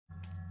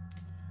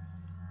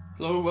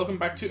Hello, welcome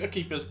back to A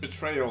Keeper's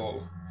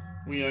Betrayal.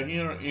 We are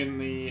here in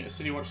the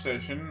City Watch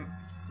Station,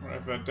 where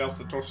I've doused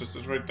the torches,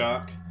 it's very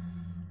dark.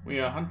 We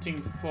are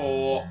hunting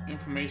for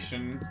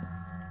information.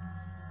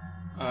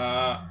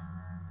 Well,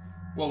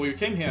 we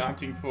came here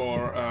hunting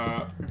for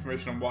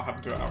information on what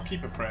happened to our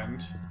keeper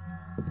friend.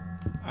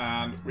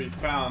 And we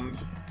found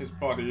his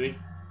body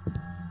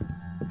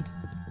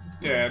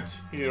dead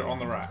here on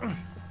the rack.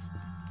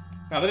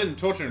 Now, they didn't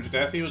torture him to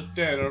death, he was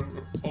dead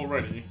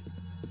already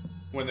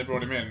when they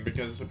brought him in,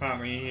 because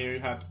apparently he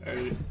had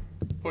a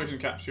poison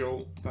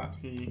capsule that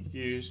he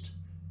used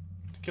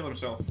to kill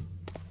himself.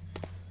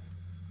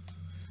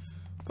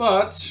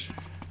 But,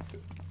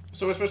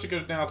 so we're supposed to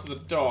go now to the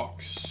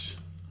docks.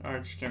 I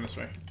just came this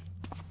way.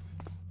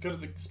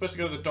 Supposed to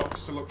go to the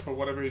docks to look for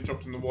whatever he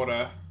dropped in the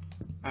water,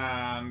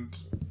 and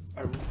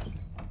I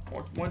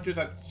won't do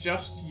that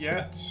just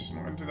yet. I'm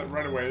not going to do that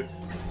right away,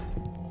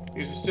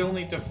 because we still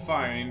need to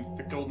find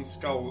the golden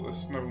skull that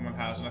this nobleman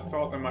has, and I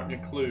thought there might be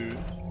a clue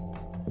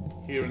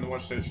here in the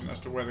watch station as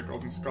to where the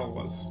golden skull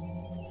was.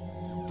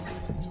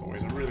 It's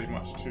always really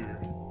much too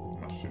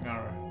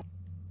narrow.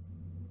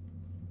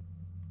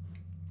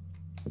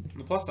 On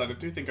the plus side, I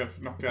do think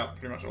I've knocked out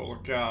pretty much all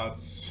the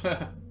guards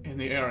in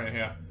the area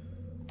here,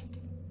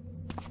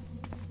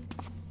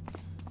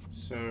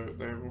 so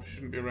they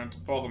shouldn't be around to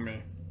bother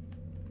me.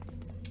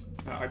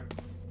 Now, I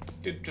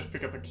did just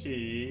pick up a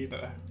key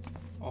that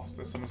off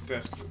someone's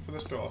desk. Is it for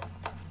this door?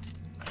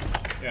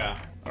 Yeah.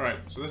 Alright,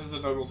 so this is the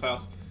noble's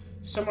house.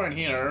 Somewhere in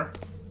here,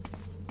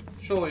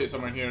 surely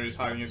somewhere in here he's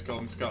hiding his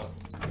golden skull.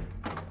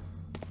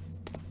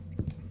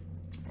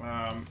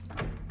 I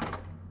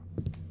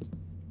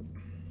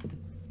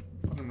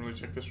didn't really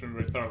check this room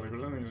very thoroughly, but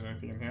I don't think there's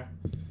anything in here.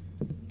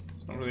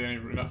 There's not really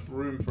enough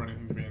room for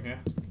anything to be in here.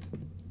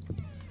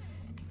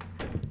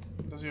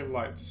 Does he have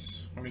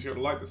lights? I mean, he's got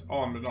a light that's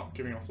on, but not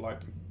giving off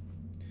light.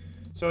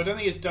 So I don't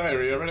think his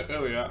diary, I read it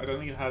earlier, I don't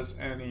think it has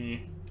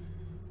any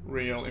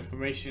real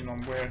information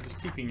on where he's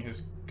keeping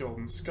his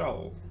golden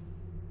skull.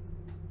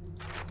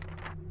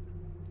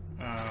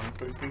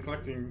 But he's been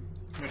collecting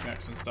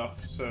knickknacks and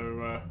stuff,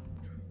 so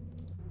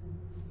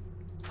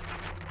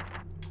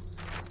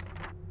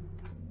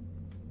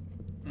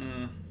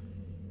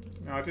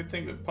Now, I did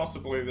think that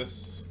possibly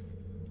this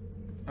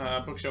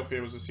bookshelf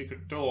here was a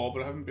secret door,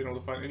 but I haven't been able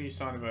to find any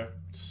sign of a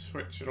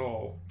switch at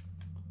all.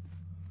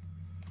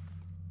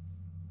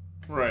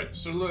 Right,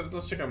 so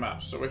let's check our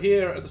maps. So we're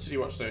here at the City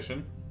Watch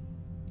Station.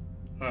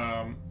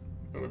 But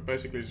we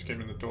basically just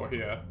came in the door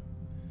here.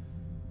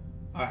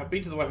 I have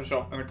been to the weapon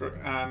shop and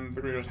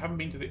the Greeners. I haven't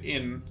been to the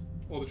inn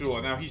or the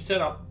jeweler. Now, he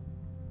set up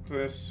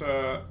this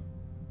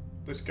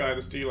this guy,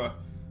 this dealer.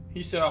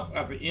 He set up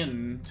at the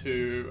inn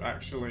to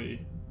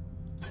actually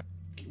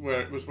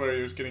where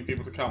he was getting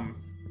people to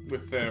come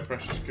with their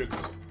precious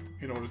goods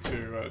in order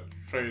to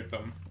trade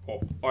them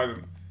or buy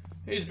them.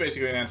 He's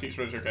basically an antiques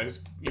roadshow guy.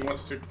 He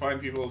wants to find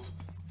people's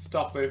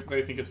stuff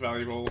they think is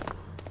valuable,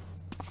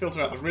 filter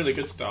out the really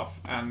good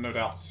stuff, and no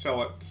doubt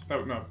sell it.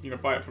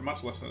 Buy it for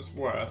much less than it's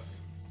worth.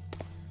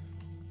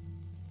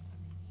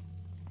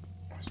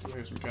 I still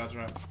hear some guards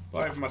around.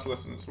 Buy it for much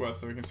less than it's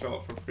worth, so we can sell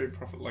it for a big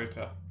profit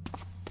later.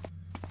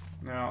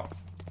 Now,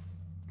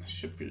 this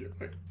should be.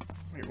 Wait,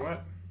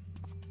 what?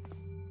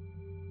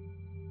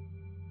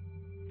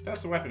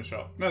 That's the weapon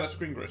shop. No, that's the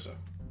greengrocer.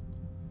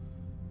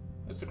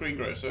 That's the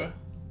greengrocer.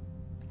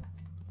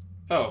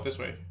 Oh, this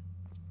way.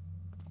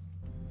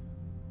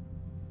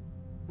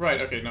 Right.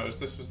 Okay. No,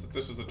 this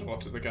was the door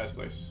to the guy's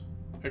place.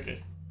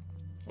 Okay.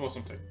 Or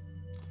something.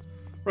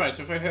 Right.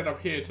 So if I head up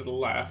here to the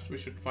left, we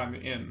should find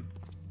the inn.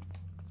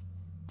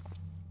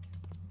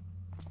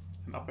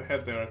 And up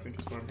ahead there, I think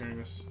is where I'm hearing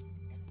this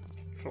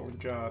patrolling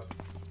guard.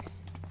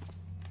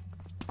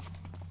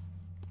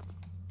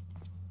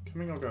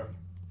 Coming or going?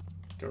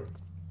 Going.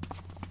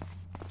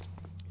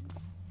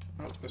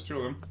 Oh, there's two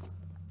of them.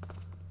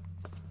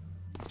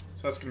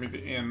 So that's going to be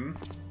the inn,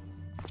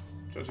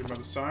 judging by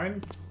the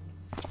sign.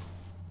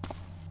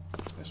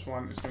 This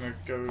one is going to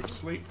go to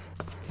sleep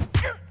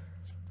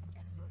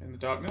in the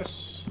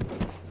darkness.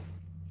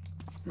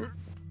 In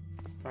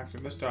fact,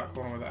 in this dark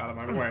corner with it out of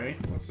my way.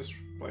 What's this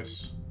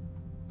place?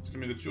 It's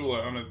going to be the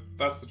jeweler. Oh no,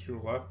 that's the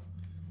jeweler.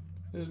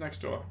 This is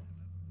next door.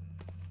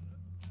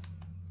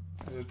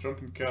 There's a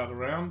drunken guard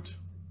around.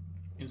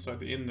 Inside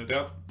the inn, no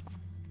doubt.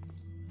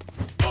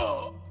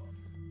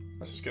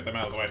 Let's just get them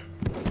out of the way.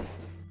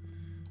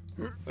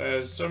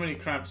 There's so many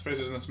cramped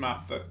spaces in this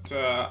map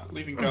that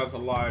leaving guards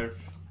alive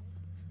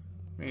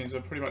means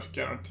I'm pretty much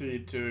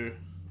guaranteed to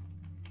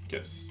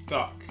get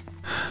stuck.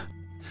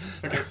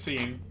 If I get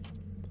seen...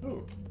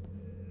 Oh.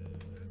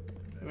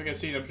 If I get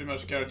seen, I'm pretty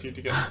much guaranteed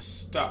to get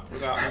stuck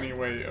without any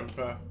way of...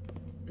 Man,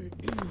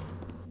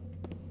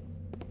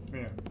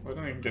 well, I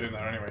don't even get in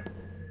there anyway.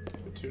 It's a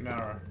bit too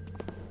narrow.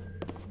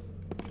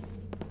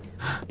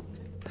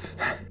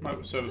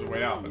 Might serve as a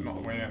way out, but not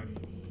a way in.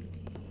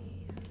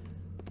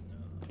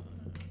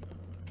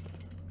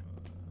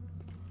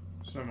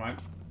 So never mind.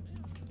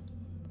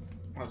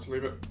 I'll just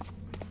leave it.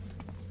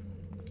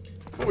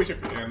 Before we check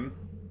the inn,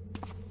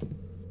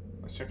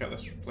 let's check out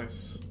this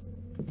place.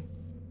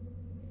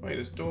 Wait,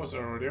 there's doors that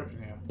are already open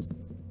here.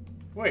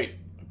 Wait,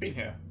 I've been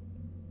here.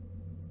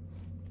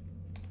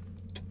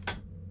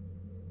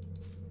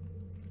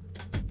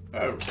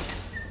 Oh.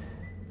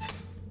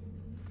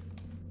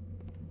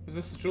 Is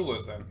this the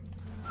jewelers then?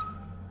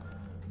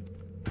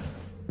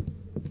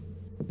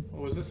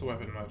 Or is this the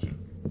weapon merchant?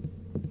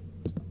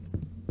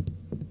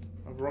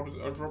 I've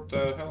robbed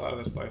the hell out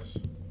of this place.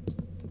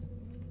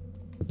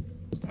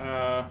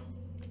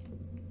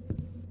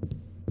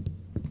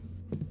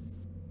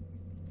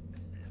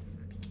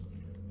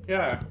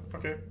 Yeah,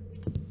 okay.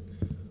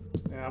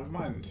 Yeah, never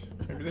mind.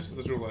 Maybe this is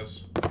the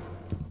jewelers.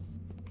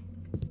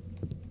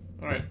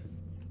 Alright.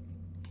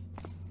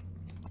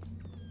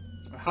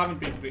 I haven't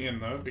been to the inn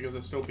though, because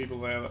there's still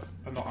people there that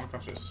are not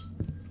unconscious.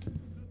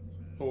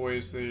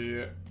 Always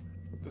the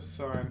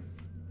sign.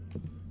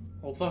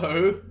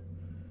 Although,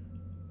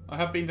 I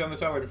have been down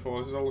this alley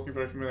before, this is all looking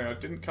very familiar. I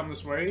didn't come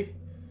this way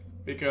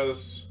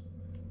because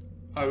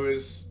I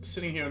was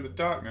sitting here in the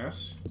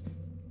darkness.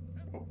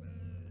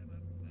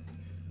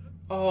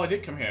 Oh, I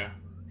did come here.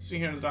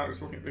 Sitting here in the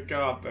darkness looking at the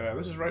guard there.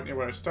 This is right near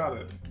where I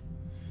started.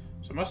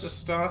 So I must have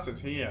started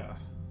here.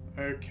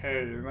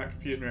 Okay, and that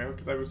confused me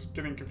because I was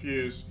getting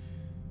confused.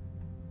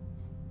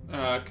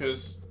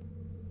 Because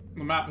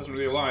the map doesn't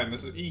really align.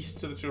 This is east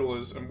to the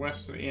jewelers and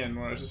west to the inn,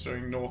 where it's just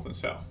showing north and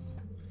south.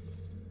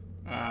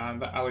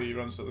 And the alley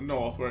runs to the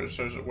north, where it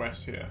shows it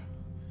west here.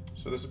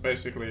 So this is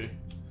basically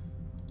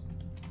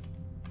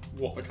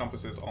what the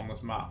compass is on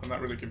this map, and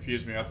that really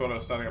confused me. I thought I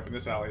was starting up in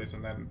this alleys,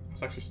 and then I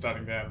was actually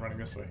starting there and running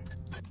this way.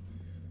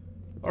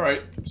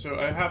 Alright, so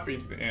I have been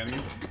to the inn.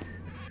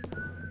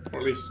 Or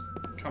at least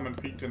come and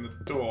peeked in the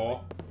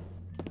door.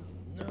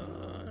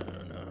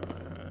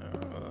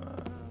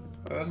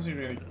 There doesn't seem to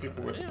be any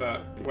people with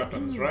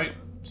weapons, right?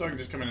 So I can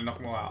just come in and knock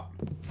them all out.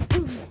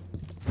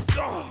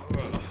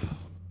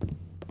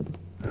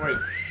 Wait,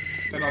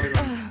 they're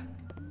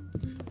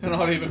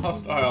not even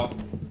hostile.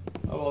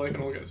 Oh well, they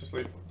can all get to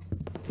sleep.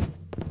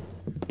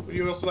 Would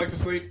you also like to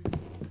sleep?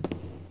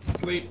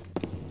 Sleep.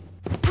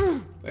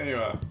 There you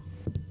are.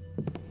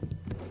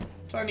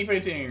 Tiny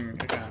painting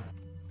again.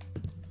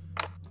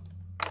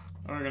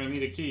 Oh, we're gonna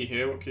need a key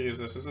here. What key is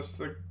this? Is this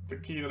the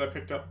key that I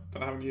picked up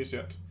that I haven't used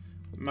yet?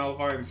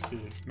 Malvine's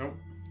key. Nope.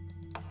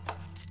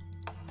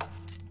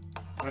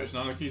 Alright, so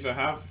none of the keys I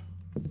have.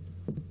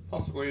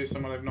 Possibly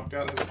someone I've knocked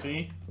out has a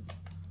key.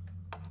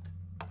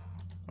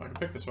 Oh, I can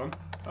pick this one.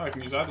 Oh, I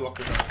can use either lock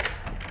with it.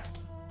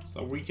 It's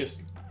the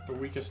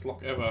weakest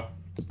lock ever.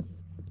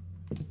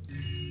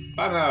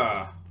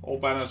 Banner! All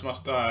banners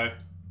must die.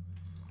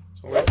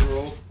 So where's the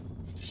rule?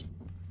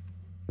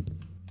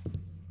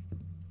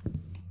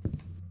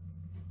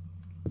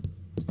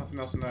 Nothing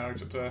else in there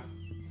except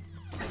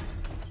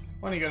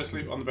why don't you go to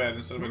sleep on the bed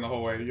instead of in the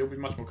hallway? You'll be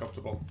much more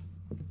comfortable.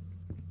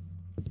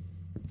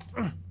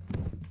 Is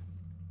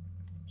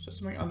there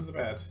something under the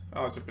bed?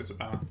 Oh, it's a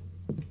banner.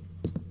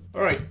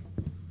 Alright.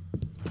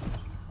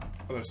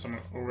 Oh, there's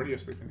someone already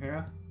asleep in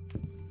here.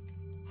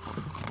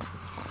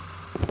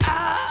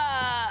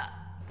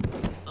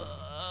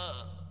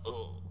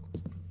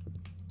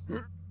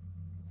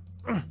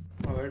 Oh,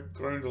 they've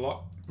groaned a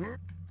lot.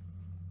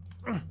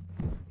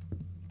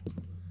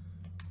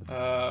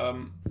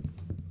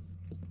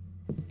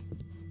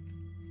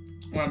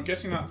 Well, I'm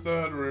guessing that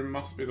third room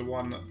must be the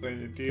one that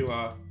the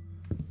dealer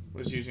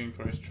was using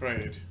for his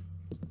trade.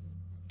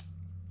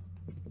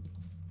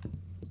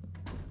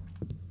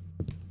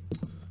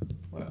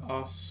 Let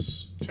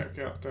us check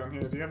out down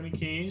here. Do you have any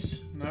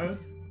keys? No?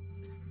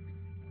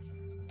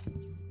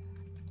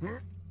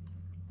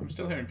 I'm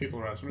still hearing people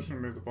around, so I'm just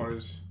going to move the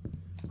bodies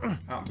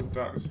out into the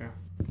darkness here.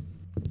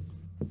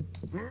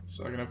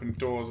 So I can open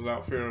doors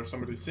without fear of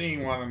somebody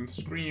seeing one and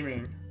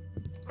screaming.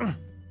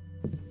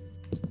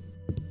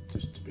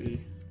 Just to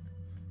be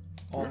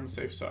on the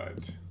safe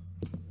side.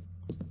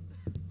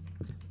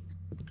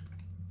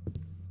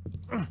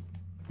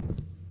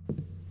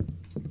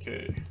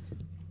 Okay.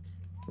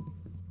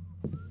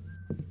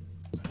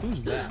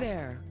 Who's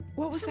there?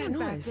 What was that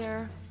noise? Back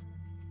there?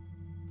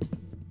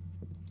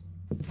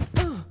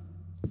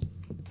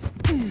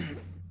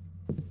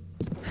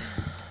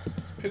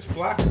 It's pitch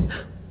black.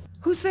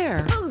 Who's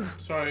there?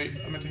 Sorry,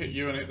 I meant to hit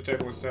you and hit the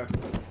table instead.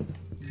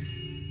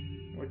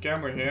 We're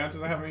gambling here. Do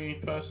they have any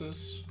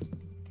purses?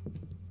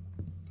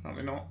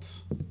 Apparently not.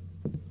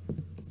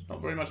 There's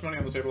not very much money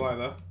on the table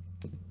either.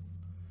 But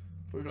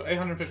we've got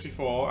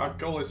 854. Our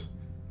goal is...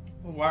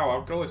 Oh wow,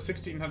 our goal is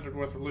 1,600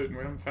 worth of loot and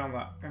we haven't found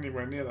that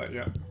anywhere near that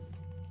yet.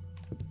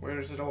 Where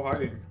is it all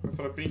hiding? I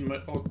thought I'd been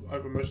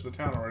over most of the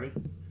town already.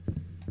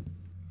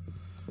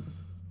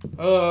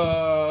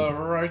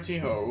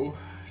 Righty-ho.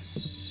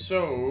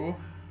 So...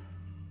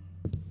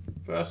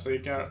 Firstly,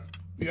 Garrett,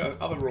 the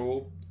other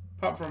rule,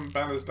 apart from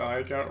banners die,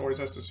 Garrett always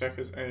has to check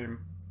his aim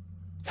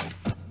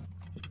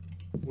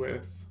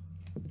with,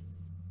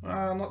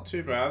 not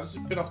too bad, just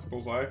a bit off the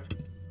bullseye,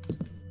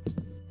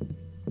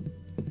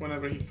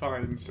 whenever he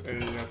finds a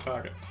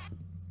target.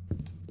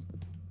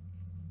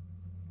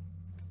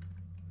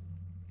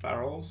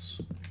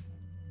 Barrels.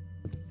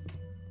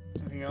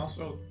 Anything else?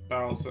 Oh,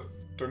 barrels that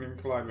don't even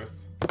collide with.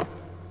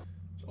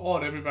 It's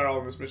odd, every barrel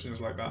in this mission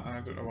is like that, and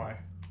I don't know why.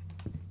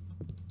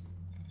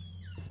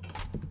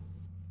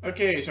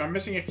 Okay, so I'm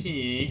missing a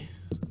key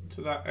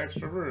to that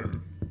extra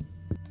room.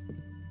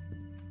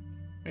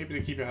 Maybe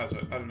the keeper has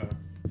it, I don't know.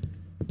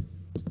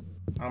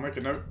 I'll make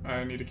a note,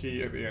 I need a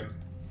key at the end.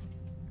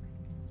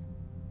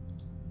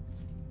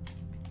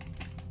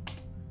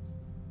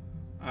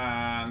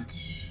 And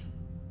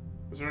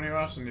was there anywhere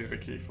else I needed a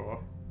key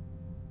for?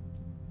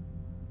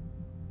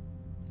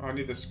 Oh, I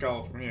need the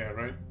skull from here,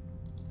 right?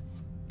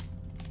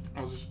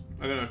 I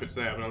don't know if it's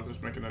there, but I'll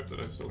just make a note that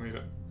I still need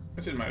it.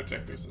 It's in my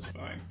objectives, that's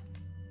fine.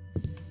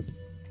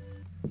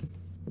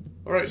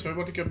 Alright, so we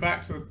want to go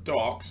back to the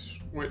docks,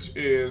 which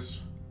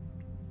is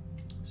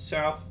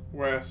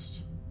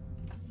southwest.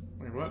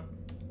 Wait, what?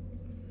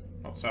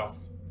 Not south.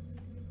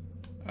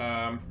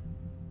 Hang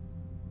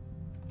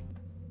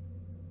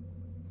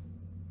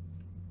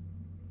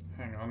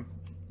on.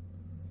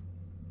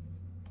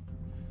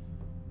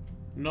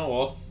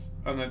 North,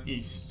 and then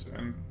east,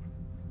 and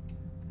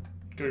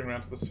going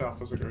around to the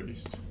south as I go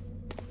east.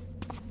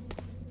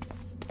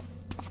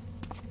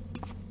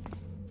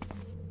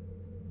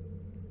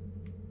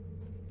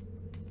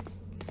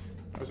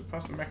 Oh, is it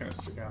past the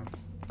mechanists again?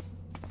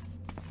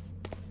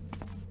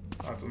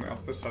 Oh, it's on the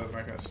opposite side of the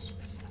mechanists.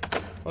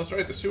 Oh, that's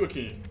right, the sewer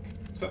key.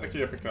 Is that the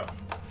key I picked up?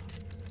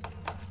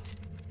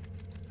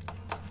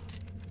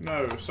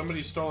 No,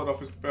 somebody stole it off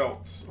his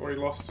belt, or he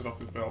lost it off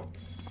his belt.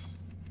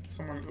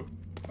 Someone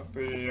at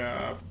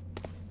the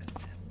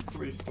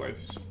police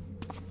place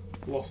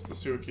lost the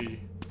sewer key.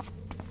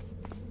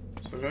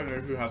 So I don't know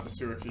who has the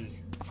sewer key,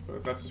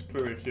 but that's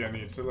clearly a key I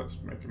need, so let's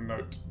make a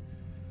note.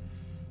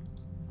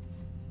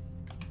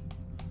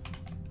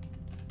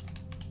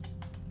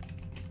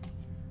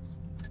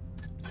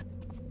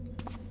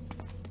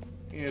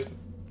 Here's the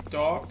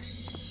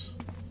docks.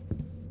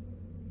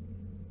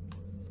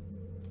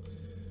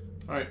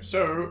 Alright,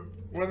 so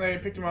when they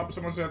picked him up,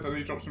 someone said that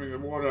he dropped something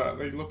in the water.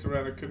 They looked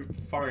around and couldn't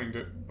find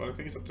it, but I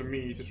think it's up to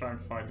me to try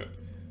and find it.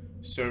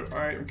 So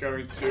I am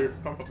going to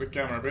pump up the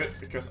camera a bit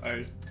because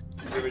I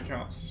really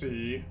can't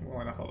see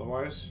well enough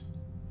otherwise.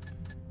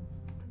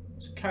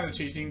 It's kind of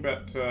cheating,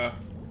 but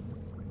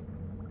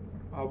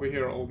I'll be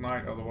here all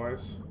night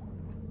otherwise.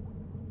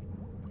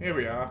 Here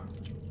we are.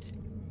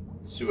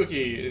 Sewer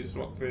key is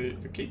what the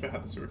keeper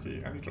had, the sewer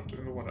key, and he dropped it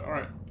in the water.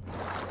 Alright.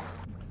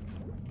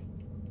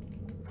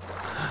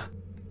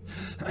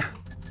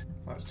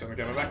 Let's turn the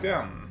camera back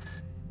down.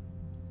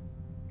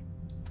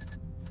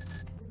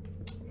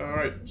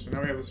 Alright, so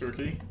now we have the sewer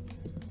key.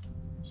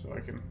 So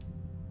I can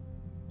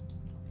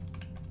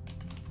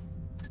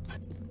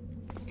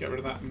get rid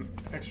of that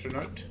extra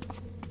note.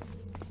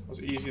 That was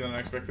easier than I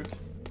expected.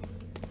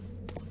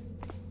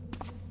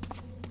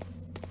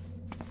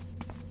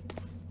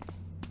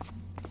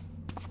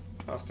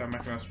 Pass down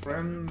mechanized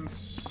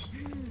friends.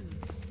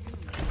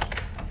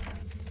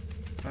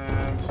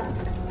 And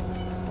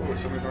oh,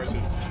 something noisy.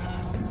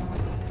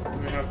 What do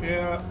we have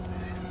here?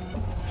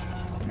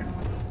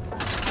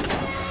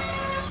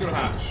 Sewer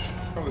hatch.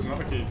 Oh, there's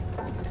another key.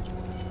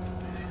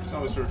 It's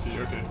another sewer key,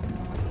 okay.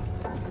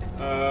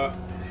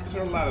 Is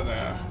there a ladder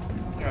there?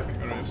 Yeah, I think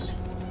there is.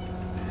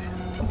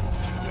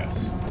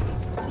 Yes.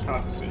 It's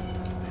hard to see.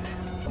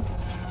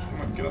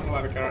 Come on, get on the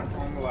ladder, Garrett.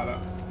 On the ladder.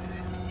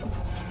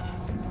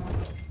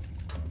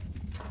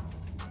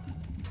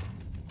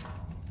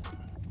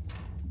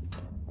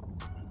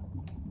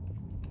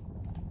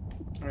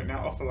 Alright,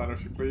 now off the ladder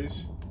if you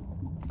please.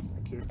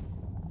 Thank you.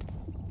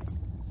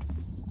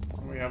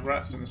 And we have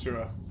rats in the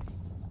sewer.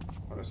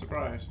 What a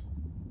surprise.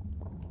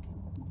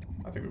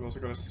 I think we've also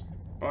got a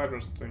spider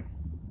or something.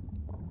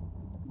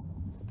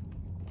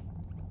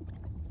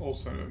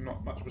 Also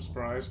not much of a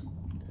surprise.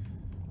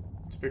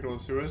 Typical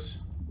of sewers.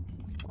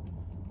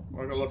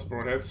 Well, I've got lots of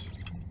broadheads.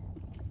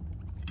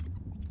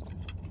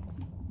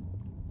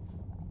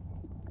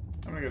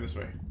 I'm gonna go this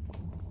way.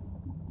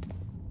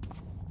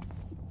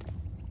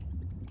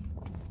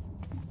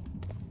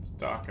 It's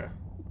darker.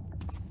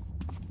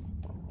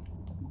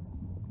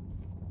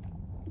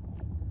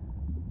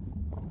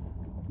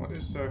 What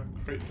is the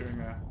crate doing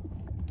there?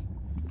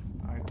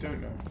 I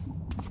don't know.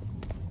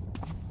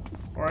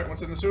 Alright,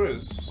 what's in the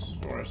sewers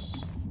for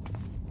us?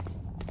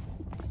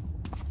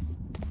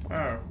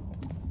 Oh.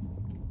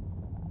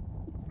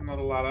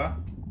 Another ladder.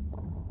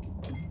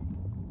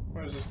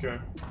 Where does this go?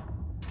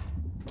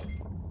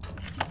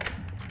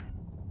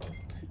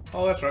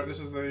 Oh, that's right, this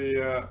is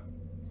the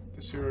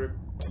sewer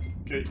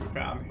gate we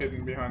found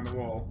hidden behind the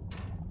wall.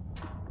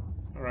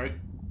 Alright.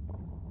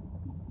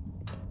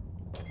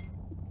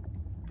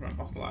 Come on,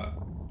 off the ladder.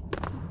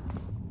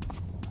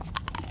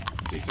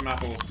 Let's eat some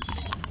apples.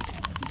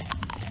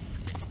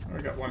 Oh,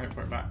 we got one hit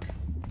point back.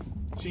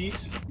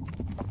 Cheese?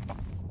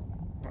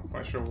 Not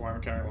quite sure why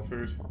I'm carrying all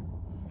food.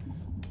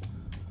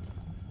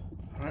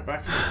 Alright,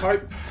 back to the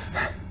pipe.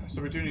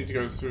 So we do need to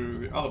go through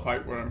the other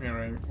pipe where I'm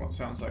hearing what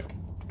sounds like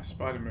a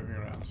spider moving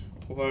around.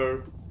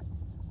 Although...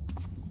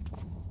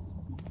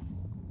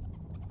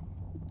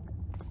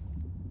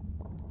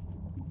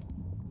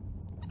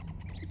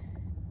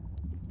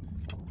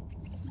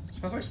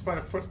 sounds like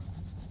spider foot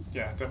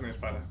Yeah, definitely a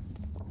spider.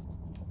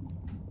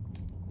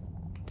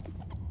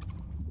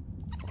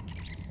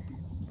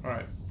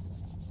 Alright.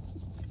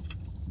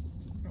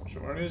 Not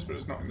sure where it is, but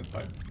it's not in this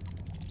pipe.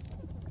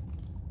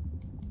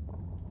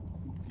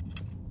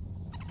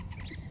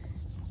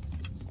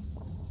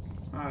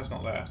 Ah, it's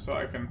not there, so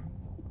I can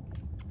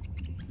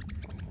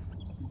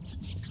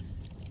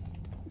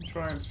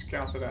try and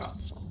scout it out.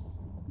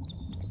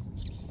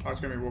 Oh, it's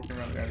going to be walking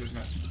around the edge, isn't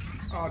it?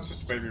 Oh, it's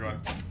just a baby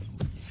run.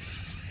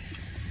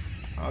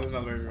 Oh, there's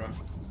another baby run.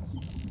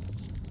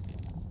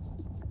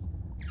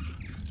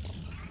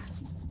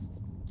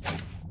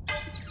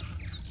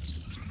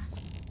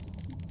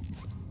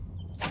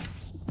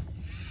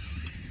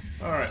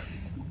 Alright.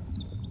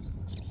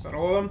 Is that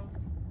all of them?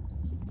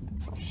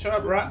 Shut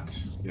up, rat!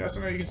 Yes,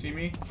 I know you can see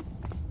me.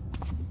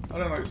 I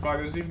don't like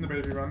spiders, even the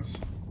baby ones.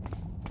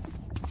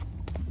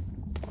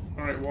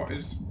 Alright, what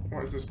is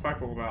this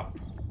pipe all about?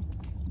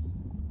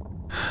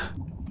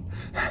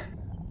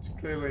 It's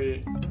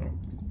clearly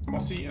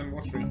mossy and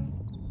watery.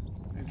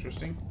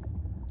 Interesting.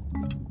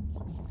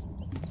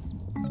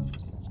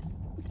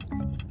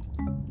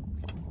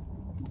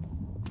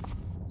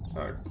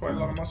 So, quite a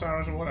lot of moss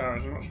arrows and wood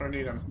arrows. I'm not sure I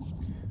need them.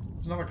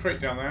 There's another crate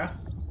down there.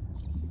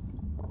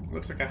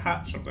 Looks like a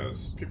hatch up there.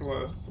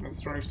 Someone's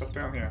throwing stuff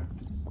down here.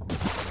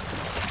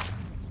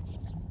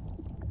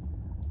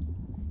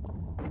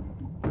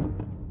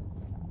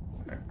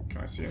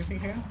 Can I see anything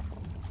here?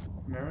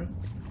 No.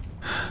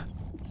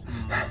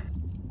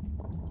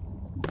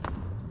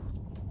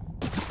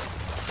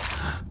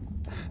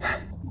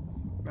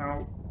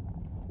 Now,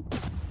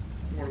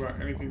 what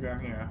about anything down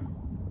here?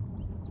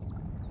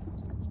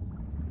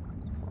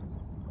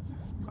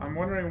 I'm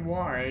wondering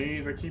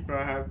why the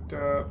keeper had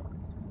the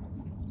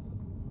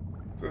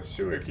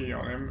sewer key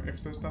on him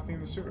if there's nothing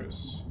in the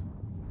sewers.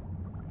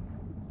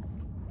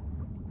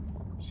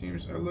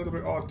 Seems a little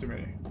bit odd to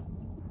me.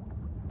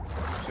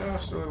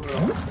 Just a little bit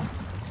odd.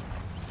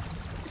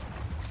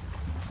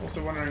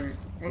 Also wondering...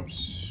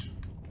 Whoops.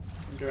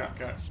 Get out,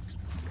 cat.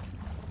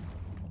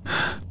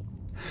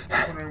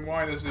 Wondering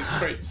why there's these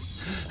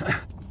crates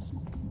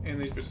in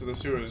these bits of the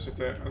sewers, if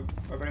they're...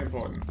 Are they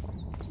important?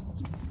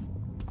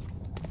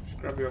 Just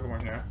grab the other one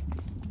here.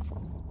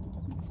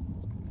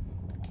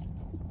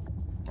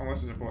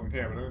 Unless it's important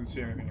here, but I didn't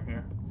see anything in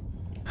here.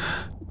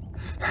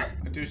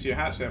 I do see a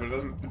hatch there, but it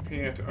doesn't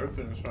appear to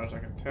open as far as I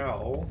can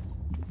tell.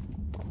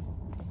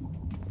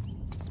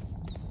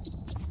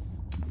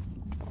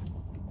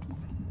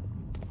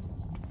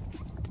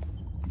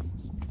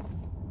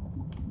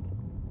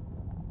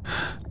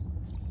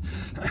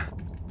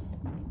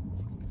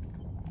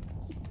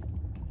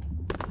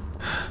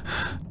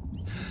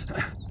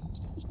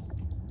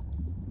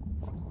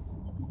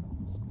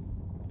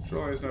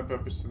 Surely there's no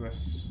purpose to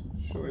this.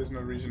 Surely there's no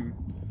reason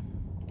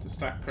to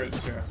stack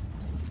crates here.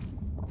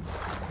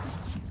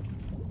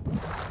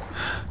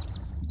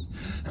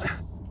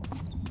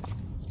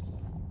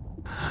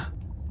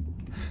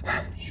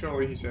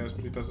 Surely he says,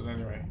 but he does it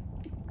anyway.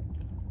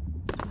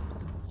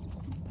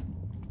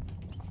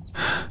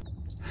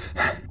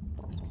 I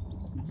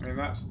mean,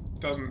 that's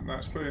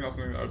clearly not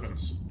something that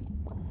opens.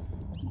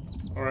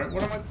 Alright,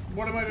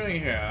 what am I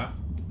doing here?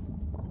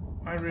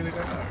 I really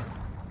don't know.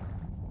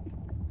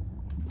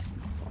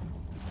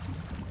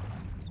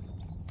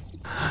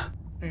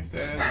 If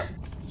there's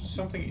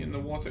something in the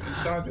water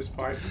inside this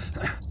pipe,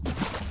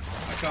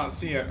 I can't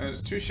see it, and it's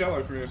too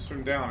shallow for me to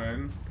swim down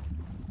in.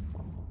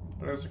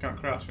 But I also can't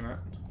crouch in it.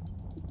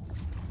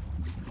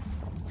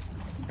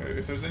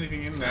 If there's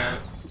anything in there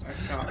that I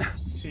can't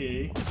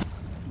see...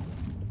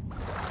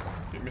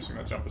 Keep missing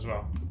that jump as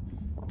well.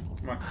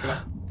 Come on, get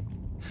up.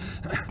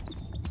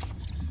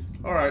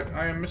 Alright,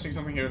 I am missing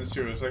something here in the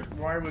sewers. Like,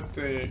 why would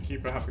the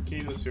keeper have the key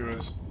to the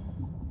sewers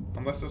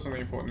unless there's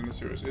something important in the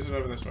sewers? Is it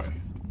over this way?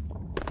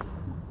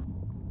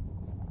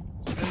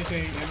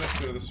 Anything in this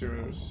bit of the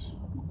sewers?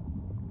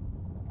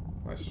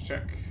 Let's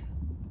check.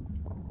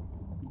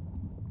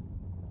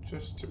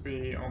 Just to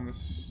be on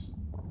this,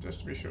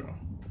 just to be sure.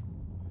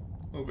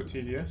 A little bit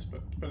tedious,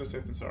 but better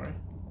safe than sorry.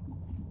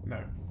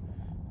 No.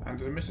 And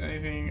did I miss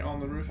anything on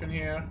the roof in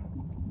here?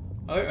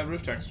 I like that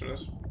roof texture.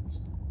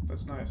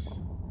 That's nice.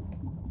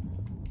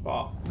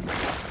 But well,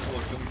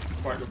 it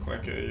doesn't quite look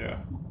like a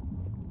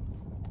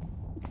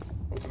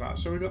what's that?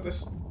 So we got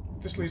this.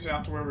 This leads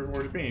out to where we've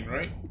already been,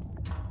 right?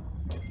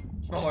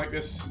 It's not like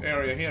this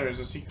area here is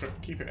a secret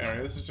keeper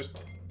area. This is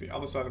just the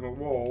other side of a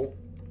wall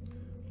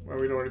where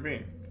we'd already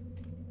been.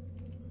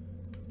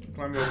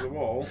 Climbed over the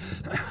wall,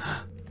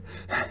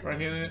 right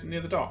here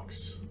near the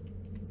docks.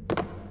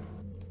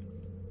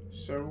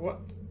 So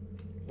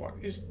what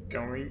is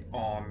going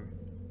on?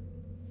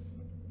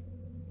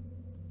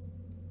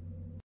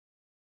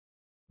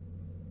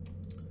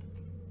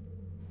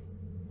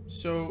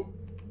 So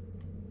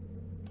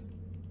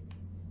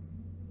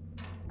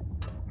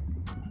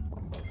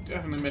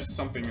definitely missed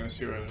something in the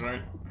sewers,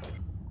 right?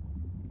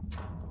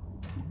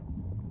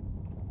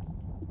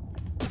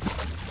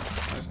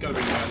 It's got to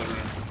be the other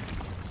room.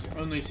 It's the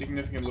only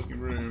significant looking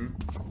room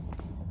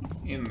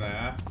in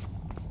there.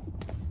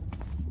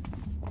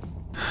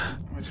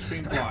 I I just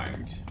been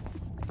blind?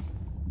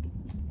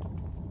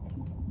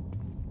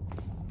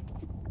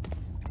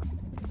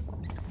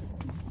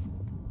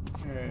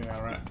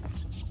 Yeah, right.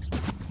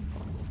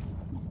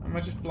 Am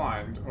I just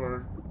blind,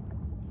 or...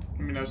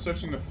 I mean, I was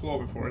searching the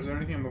floor before. Is there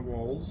anything on the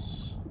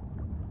walls?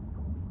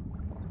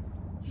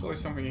 Surely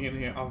something in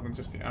here other than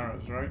just the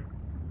arrows, right?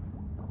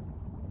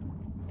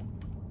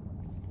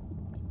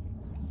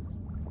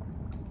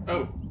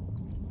 Oh!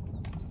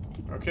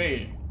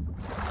 Okay.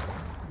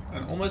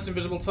 An almost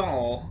invisible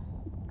tunnel.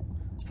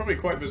 It's probably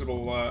quite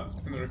visible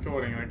in the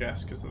recording, I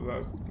guess, because of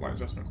the light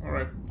adjustment.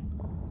 Alright.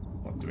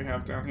 What do we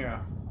have down here?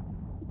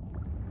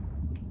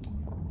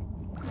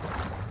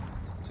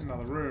 It's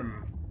another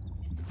room.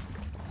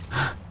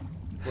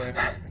 With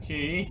a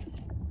key.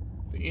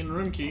 The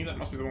in-room key, that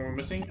must be the one we're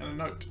missing, and a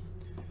note.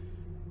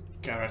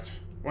 Garrett,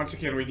 once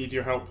again we need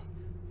your help.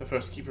 The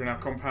first keeper in our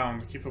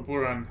compound, Keeper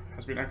Buran,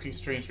 has been acting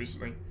strange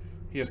recently.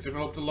 He has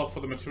developed a love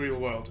for the material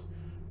world.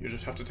 You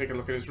just have to take a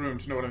look at his room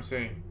to know what I'm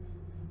saying.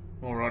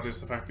 More odd is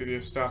the fact that he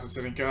has started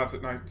setting guards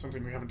at night,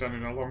 something we haven't done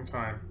in a long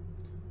time.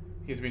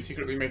 He has been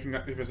secretly making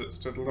nightly visits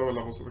to the lower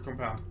levels of the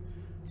compound.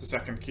 The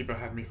second keeper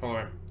had me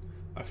follow him.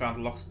 I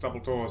found locked double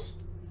doors.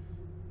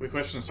 We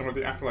questioned some of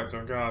the acolytes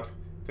on guard.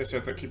 They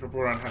said that Keeper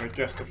Buran had a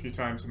guest a few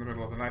times in the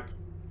middle of the night.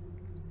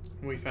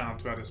 We found,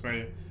 to our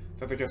dismay,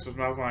 that the guest was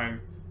Malvine,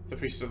 the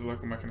priest of the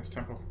local Mechanist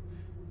temple.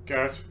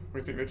 Garrett,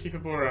 we think that Keeper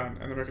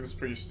Buran and the Mechanist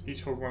priest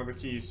each hold one of the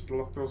keys to the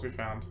locked doors we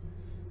found.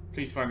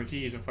 Please find the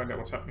keys and find out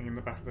what's happening in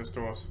the back of those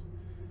doors.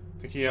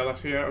 The key I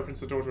left here opens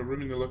the door to a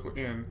room in the local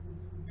inn.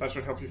 That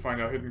should help you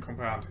find our hidden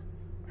compound.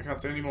 I can't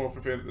say any more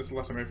for fear that this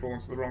letter may fall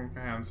into the wrong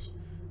hands.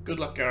 Good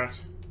luck,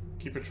 Garrett.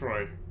 Keeper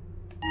Troy.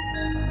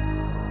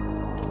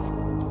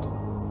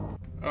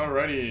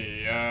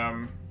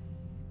 Alrighty,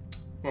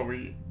 well,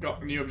 we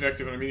got a new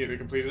objective and immediately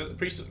completed it. The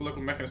priest at the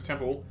local Mechanist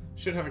temple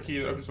should have a key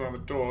that opens one of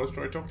the doors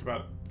Troy talked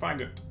about.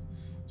 Find it.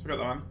 So we got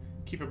that one.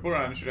 Keeper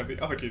Buran should have the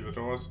other key to the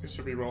doors. It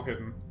should be well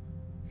hidden.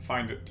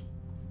 Find it.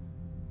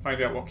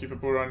 Find out what Keeper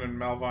Buran and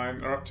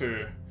Malvine are up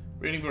to.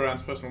 Reading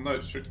Buran's personal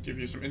notes should give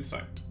you some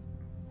insight.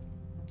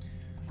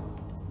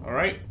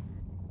 Alright.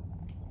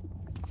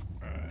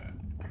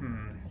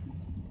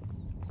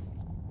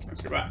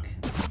 Let's go back.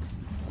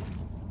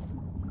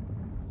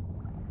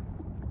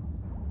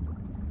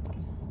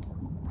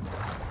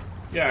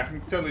 Yeah, I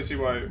can totally see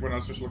why when I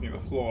was just looking at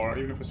the floor,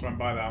 even if I swam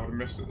by that, I would have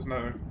missed it. There's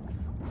no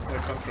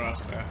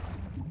contrast there.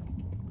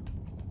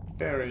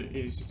 Very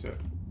easy to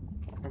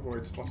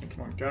avoid spotting.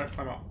 Come on, Garrett,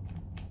 climb up.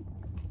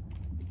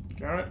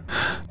 Garrett.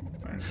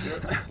 Thank you.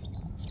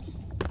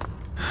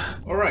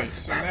 Alright,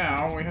 so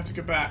now we have to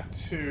go back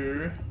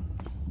to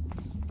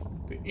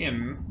the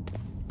inn.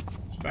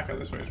 Just back out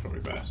this way is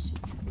probably best.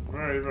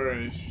 Very,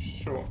 very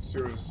short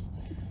sewers.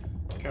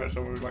 Garrett's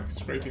over like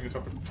scraping the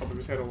top of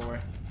his head all the way.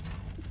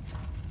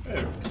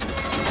 Oh.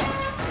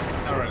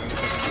 Alright,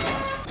 let's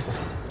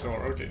open the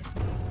door. Okay.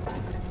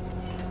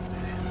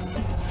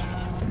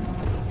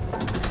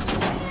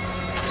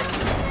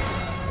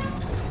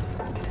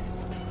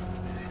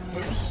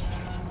 Oops.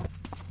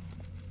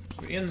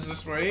 So the inn's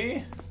this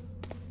way.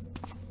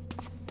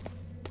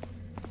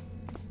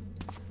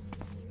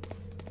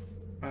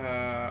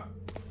 I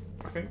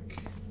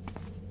think.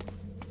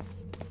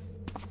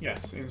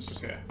 Yes, the inn's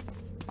just here.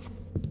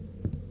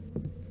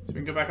 So we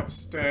can go back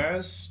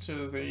upstairs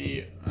to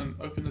the and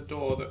open the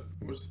door that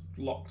was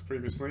locked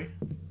previously.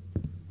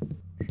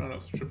 Try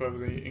not to trip over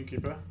the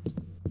innkeeper.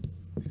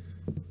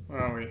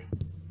 Where are we?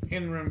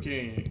 In-room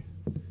key.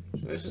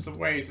 So this is the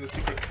way to the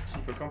secret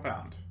keeper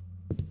compound.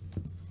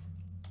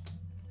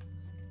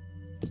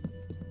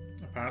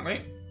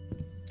 Apparently.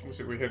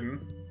 Obviously we're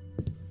hidden.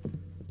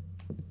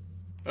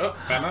 Oh,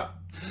 banner.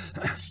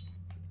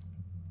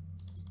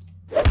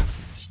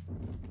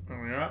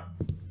 There we are.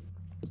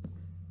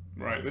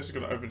 Right, this is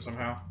going to open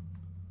somehow.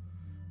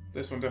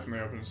 This one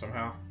definitely opens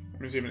somehow.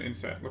 It means even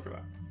inset. Look at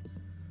that.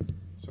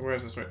 So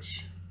where's the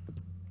switch?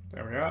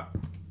 There we are.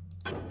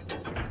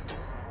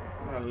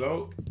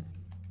 Hello.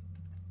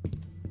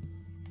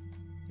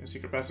 Your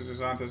secret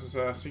passages aren't as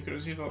secret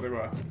as you thought they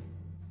were.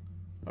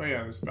 Oh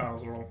yeah, these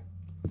barrels are all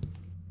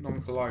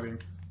non-colliding.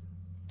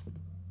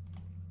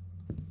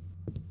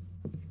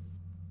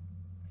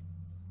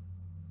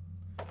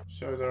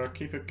 So there are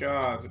keeper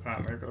guards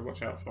apparently I've got to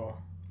watch out for.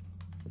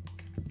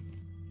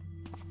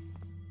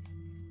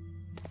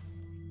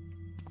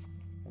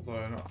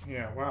 Although not,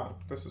 yeah, wow,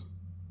 this is,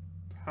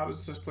 how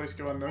does this place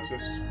go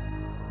unnoticed?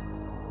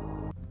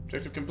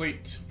 Objective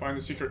complete, find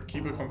the secret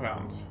keeper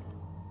compound.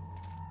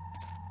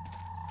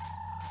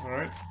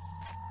 Alright.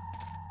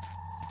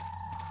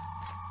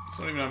 It's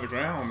not even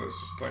underground, it's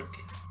just like,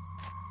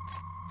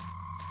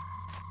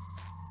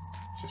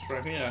 just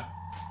right here.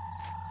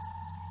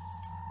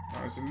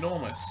 Oh, it's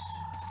enormous.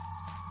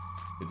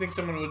 You'd think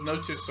someone would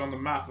notice on the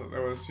map that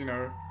there was, you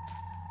know,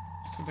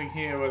 something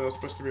here where there was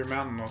supposed to be a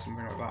mountain or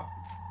something like that.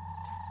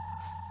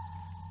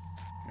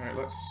 Alright,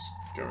 let's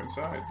go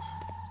inside.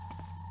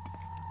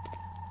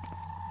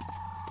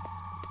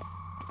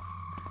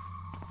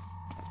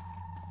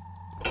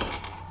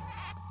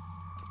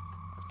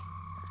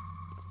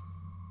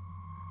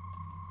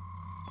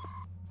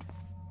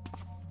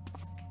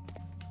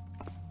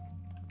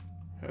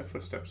 Their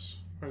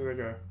footsteps. Where do they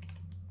go?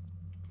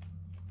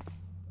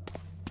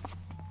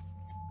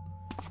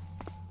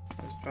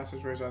 There's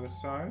passageways either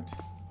side.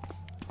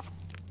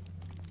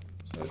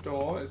 So the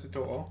door is a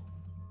door.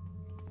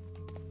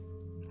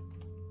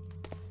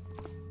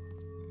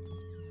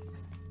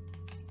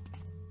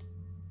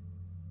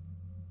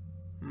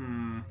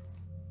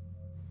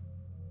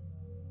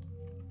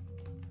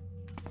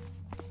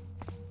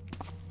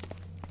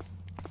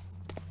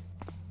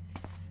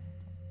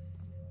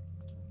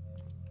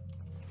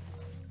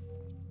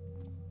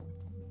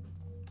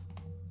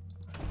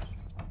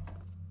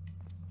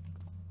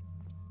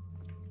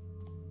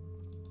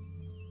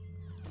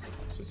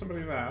 Is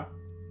somebody there?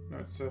 No,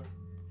 it's a...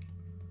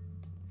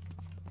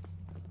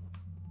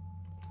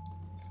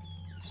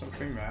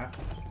 something there.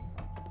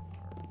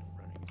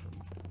 Running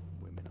from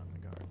women on the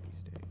guard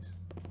these days.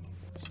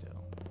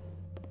 Still.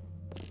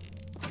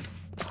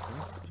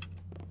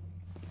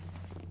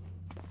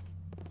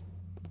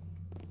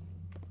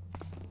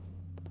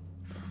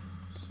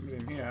 Somebody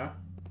in here.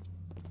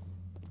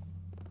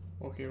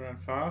 Walking around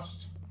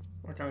fast.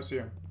 Why can't I see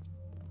him?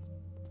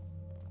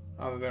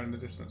 Oh, they're there in the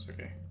distance,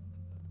 okay.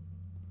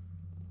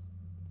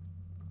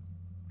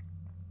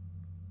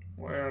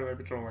 Where are they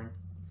patrolling?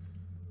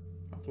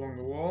 Up along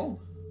the wall?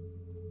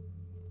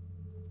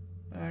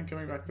 And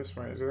coming back this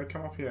way. Do they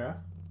come up here?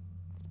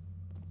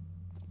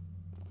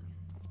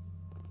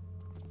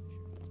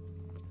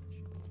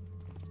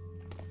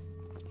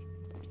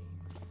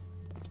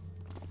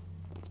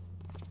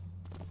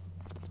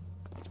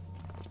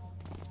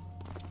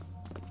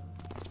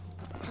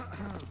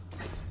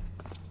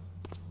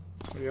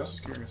 Somebody else is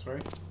coming this way.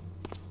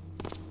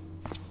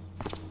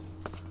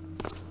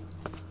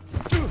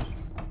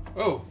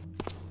 Oh!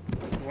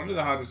 No wonder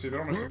they're hard to see,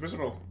 they're almost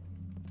invisible.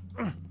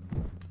 I'm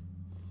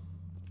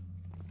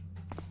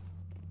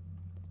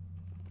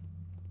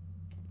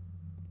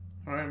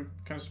kind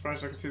of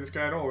surprised I could see this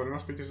guy at all, but it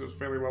must be because it was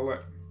fairly well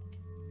lit.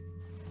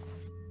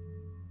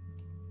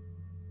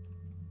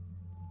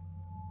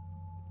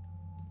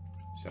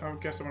 So I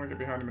guess I want to get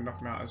behind him and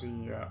knock him out as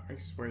he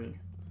makes his way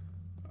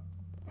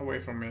away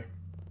from me.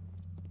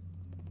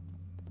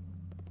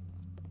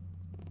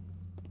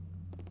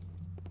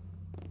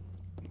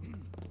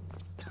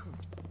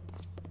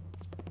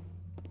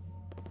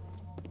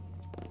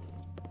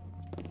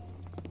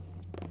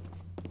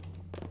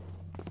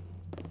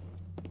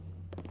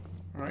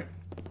 Alright,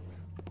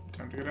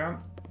 time to go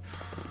down.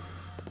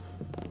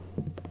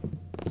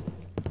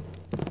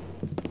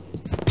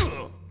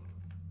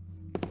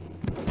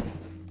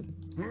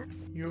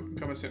 You can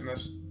come and sit in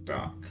this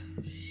dark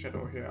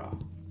shadow here.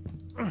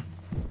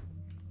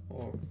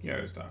 Or, yeah,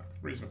 it's dark.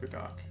 Reasonably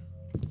dark.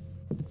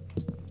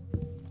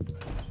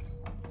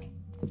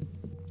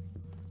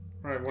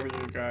 Right, what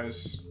are you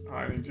guys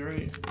hiding? Do you have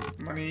any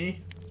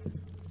money?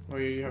 Or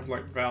you have,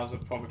 like, vows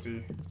of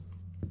poverty?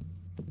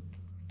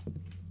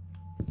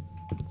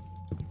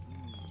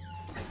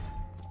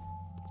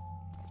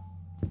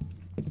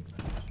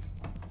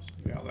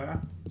 Somebody out there.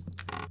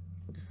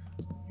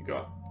 You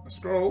got a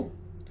scroll.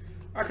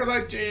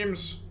 Acolyte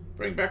James!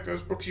 Bring back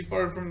those books you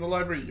borrowed from the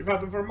library. You've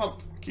had them for a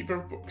month. Keeper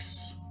of books.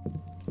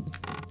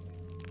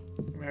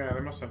 Yeah,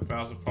 they must have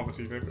vows of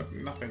poverty. They've got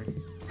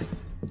nothing.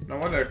 No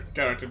wonder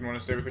Garrett didn't want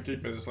to stay with the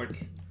keepers.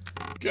 Like,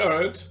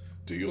 Garrett,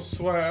 do you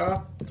swear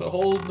to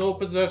hold no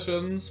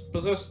possessions,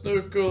 possess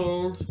no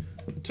gold,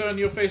 turn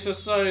your face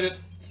aside at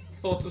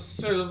thought of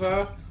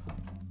silver,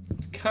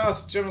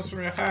 cast gems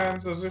from your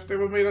hands as if they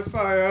were made of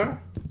fire?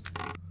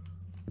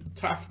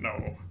 Tough no.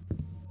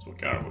 That's what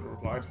Garrett would have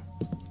replied.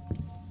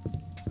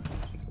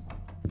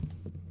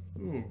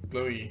 Ooh,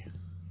 glowy.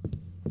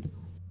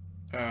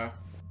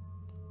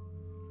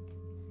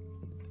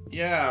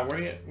 Yeah,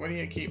 where do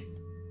you keep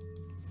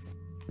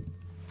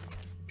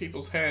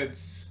people's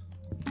heads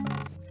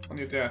on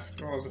your desk?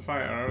 Well, there's a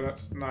fire arrow,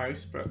 that's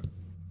nice, but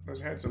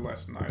those heads are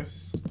less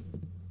nice.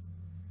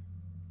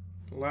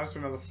 Ladder to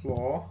another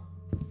floor.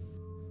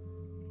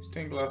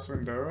 Stained glass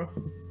window.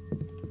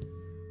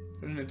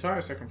 There's an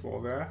entire second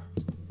floor there.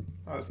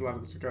 Oh, there's a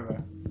ladder to go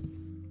there.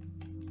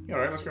 Yeah,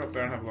 alright, let's go up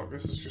there and have a look.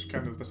 This is just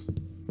kind of the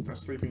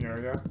sleeping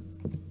area.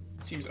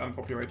 It seems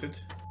unpopulated.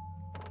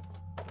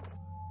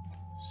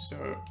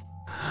 So,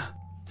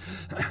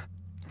 I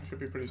should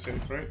be pretty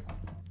safe, right?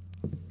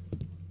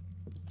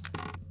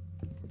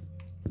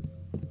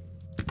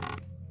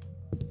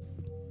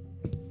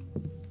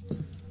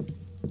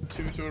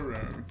 Two to a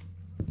room.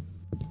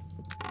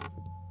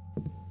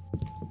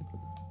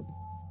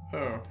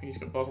 Oh, he's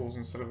got bottles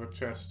instead of a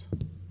chest.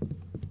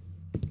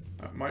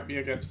 That might be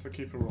against the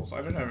keeper rules.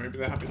 I don't know, maybe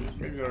they're happy,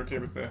 maybe they're okay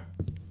with their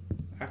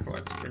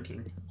acolytes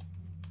drinking.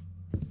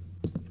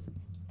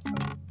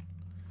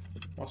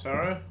 Moss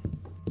arrow.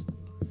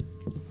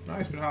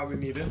 Nice, but hardly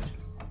needed.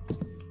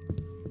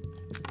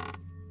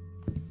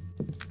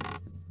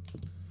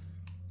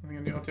 Nothing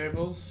on your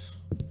tables.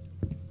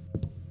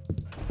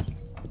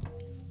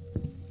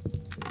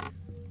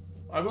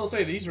 I will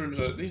say these are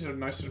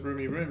nice and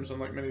roomy rooms,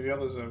 unlike many of the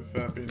others I've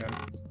been in. There's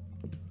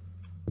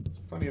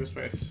plenty of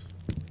space.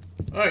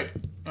 Alright,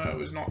 it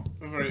was not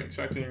a very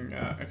exciting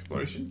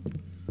exploration.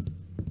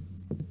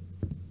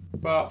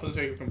 But for the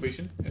sake of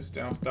completion, it's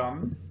now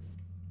done.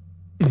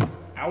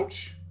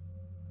 Ouch.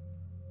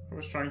 I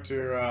was trying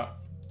to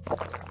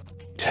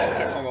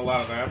get on the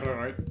ladder there, but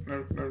alright.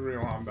 No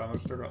real harm done. I've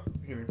still got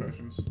healing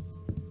potions.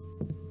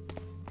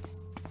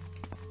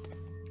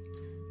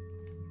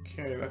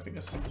 Okay, I think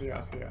there's somebody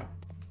out here.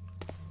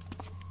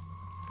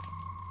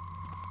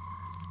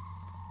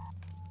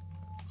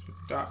 Should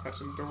dart that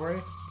in the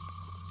way?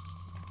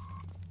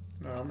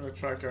 No, I'm going to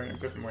try going a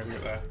different way to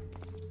get there.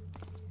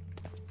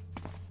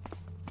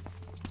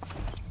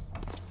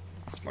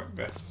 Just like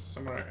this,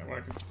 somewhere where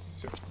I can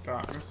sit in the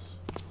darkness.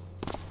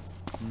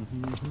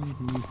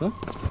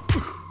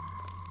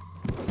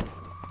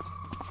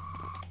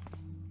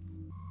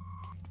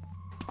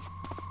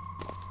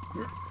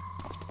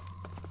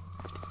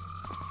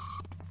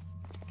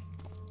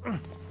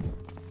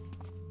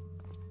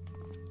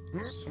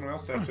 Someone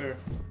else there too.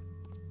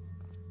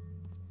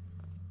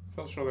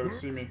 Felt sure they would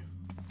see me.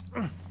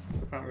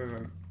 Apparently they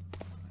didn't.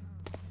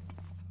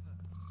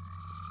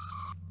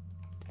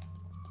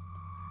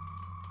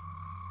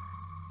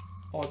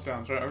 Odd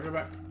sounds, right? I'll go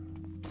back.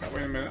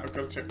 Wait a minute, I've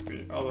got to check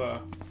the other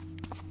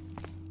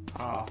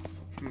path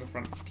from the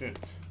front gate.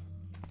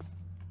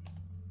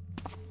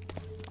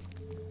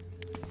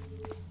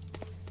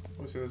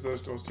 Obviously there's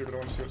those doors too, but I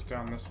want to see what's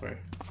down this way.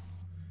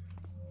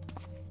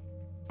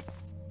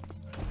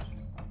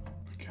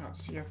 I can't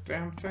see a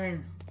damn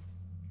thing.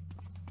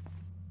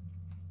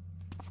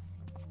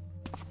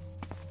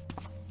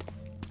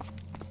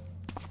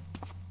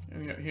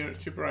 And yet here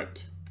it's too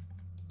bright.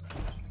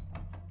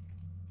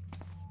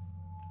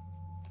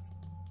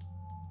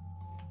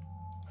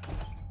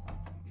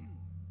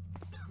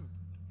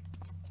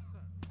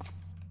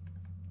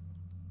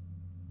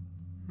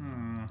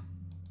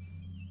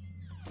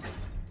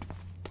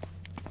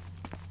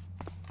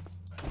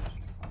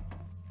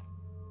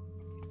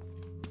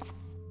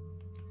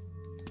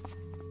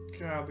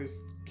 God,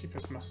 these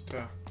keepers must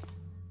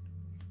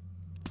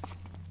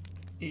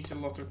eat a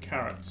lot of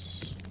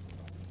carrots.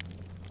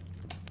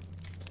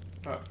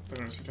 But they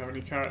don't seem to have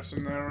any carrots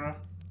in their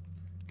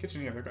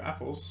kitchen here. They've got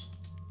apples.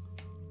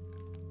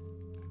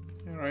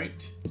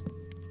 Alright.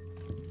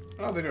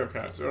 Oh, they do have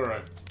carrots.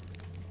 Alright.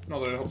 Not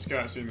that it helps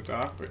carrots see in the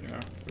dark, but you know,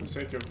 for the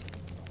sake of...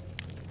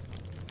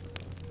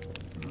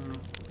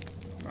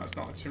 No, it's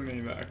not a chimney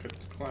that I could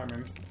climb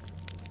in.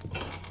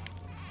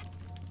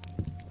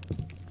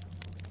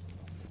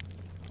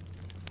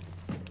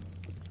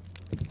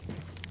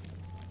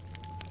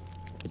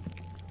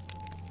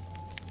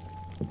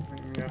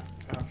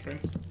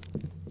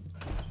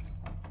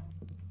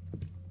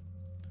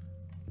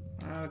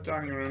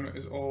 Dining room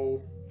is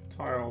all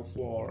tile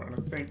floor, and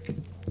I think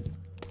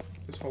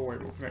this hallway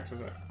will connect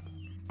with it.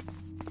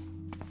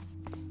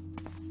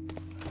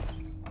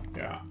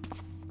 Yeah.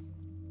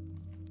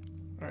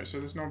 Alright, so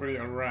there's nobody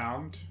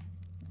around,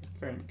 I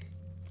think.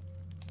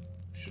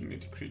 Shouldn't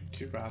need to creep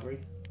too badly.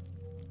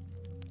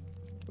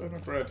 Where's my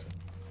bread?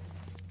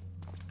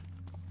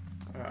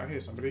 I hear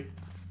somebody.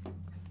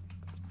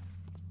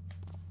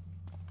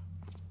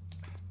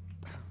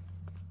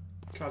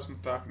 God, it's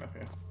not dark enough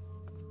here.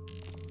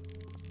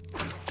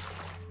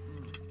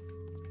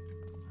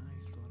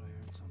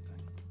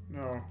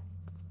 No.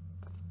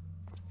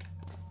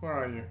 Where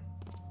are you?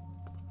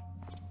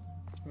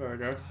 There we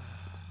go.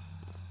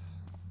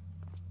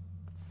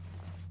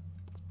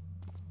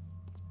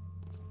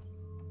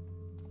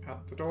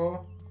 Out the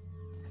door.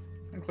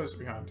 And close it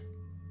behind.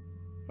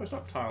 Oh, it's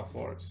not tile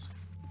floor, it's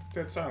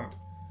dead silent.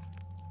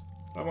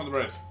 I want the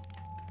bread.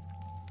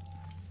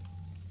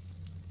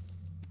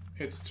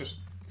 It's just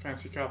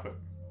fancy carpet.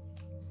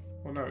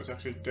 Well, no, it's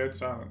actually dead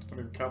silent. Not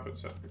even carpet,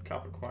 it's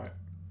carpet quiet.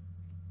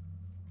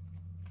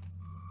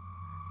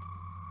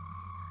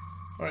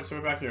 Alright, so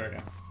we're back here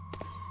again.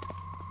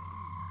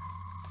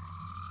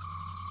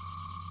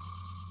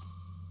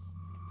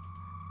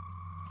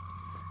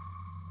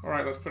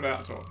 Alright, let's put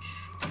out a torch.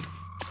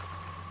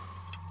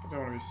 I don't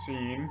want to be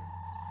seen.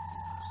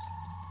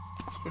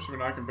 Especially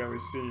when I can barely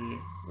see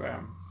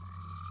them.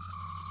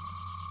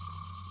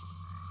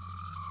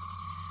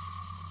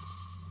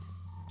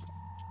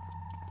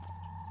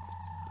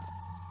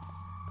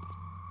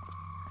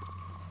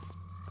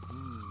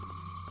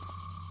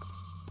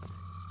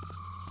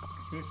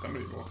 There's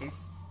somebody walking.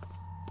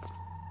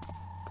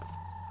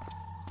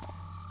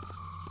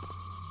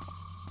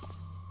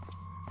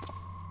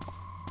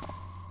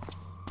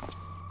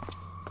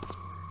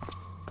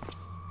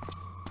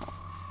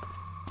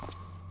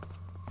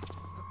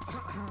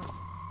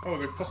 Oh,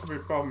 they possibly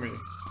above me.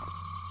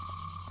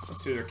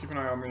 Let's see, I'll keep an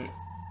eye on the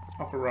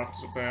upper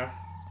rafters up there.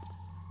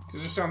 It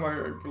just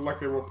sounded like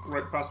they walked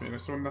right past me and I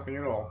saw nothing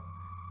at all.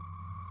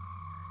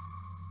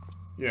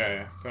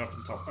 Yeah, they're up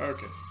on top.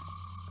 Okay.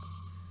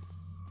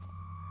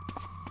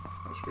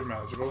 That should be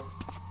manageable.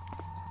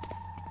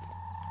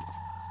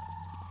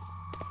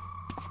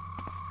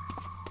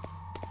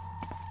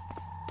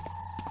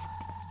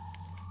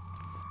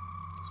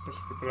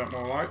 Especially if we put out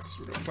more lights.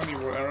 We've got plenty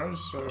more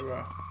arrows, so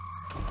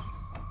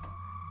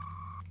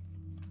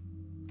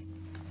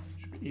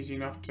should be easy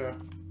enough to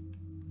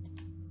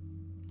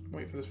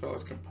Wait for this fellow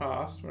to come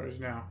past. Where is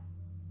he now?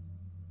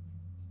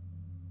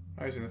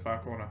 Oh, he's in the far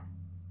corner.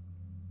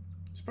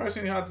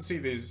 Surprisingly hard to see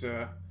these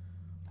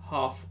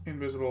half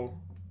invisible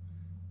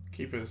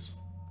keepers.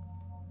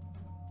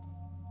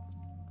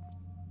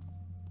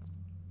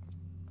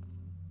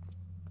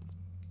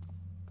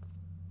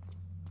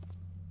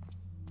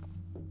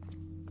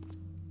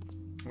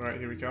 Right,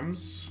 here he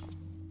comes.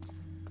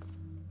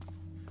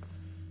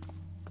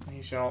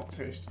 He shall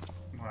taste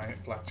my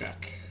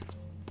blackjack.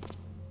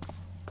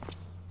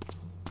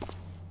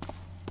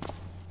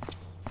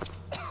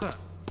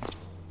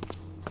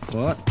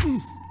 What?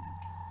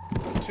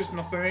 Just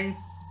nothing.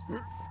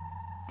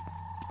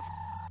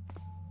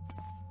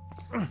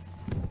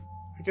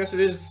 I guess it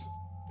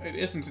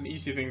isn't an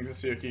easy thing to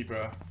see a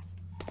keeper.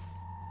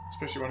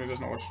 Especially one who does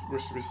not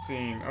wish to be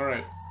seen.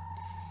 Alright.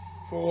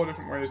 4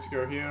 different ways to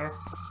go here.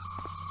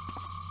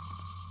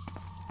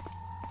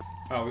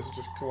 Oh, this is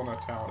just corner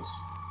towers.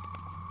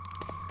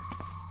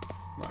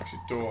 Not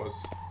actually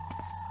doors.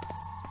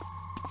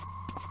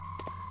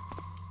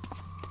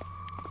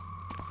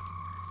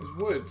 There's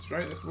woods,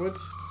 right? There's wood.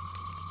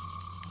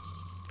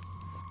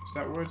 Is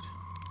that wood?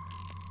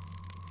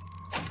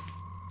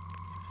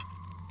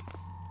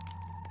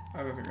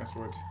 I don't think that's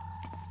wood.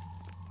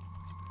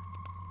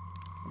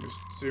 Let me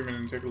just zoom in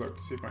and take a look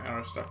to see if my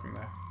arrow's stuck in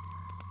there.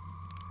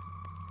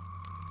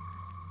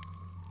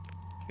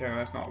 Yeah,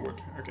 that's not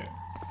wood. Okay.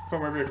 I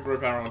thought maybe I could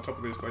rope arrow on top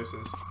of these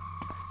places.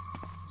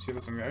 See if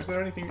there's something there. Is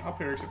there anything up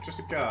here except just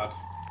a guard?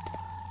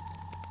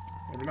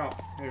 Maybe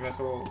not. Maybe that's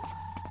all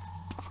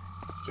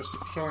just a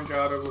patrolling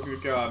guard overlooking the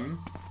garden.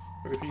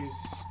 But if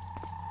he's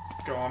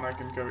gone, I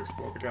can go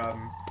explore the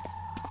garden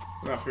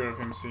without fear of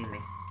him seeing me.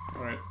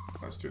 Alright,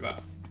 let's do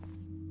that.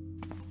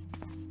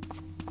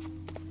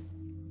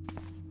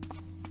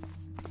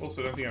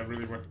 Also, I don't think I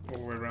really went all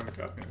the way around the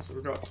garden here. So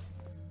we've got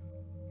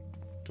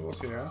doors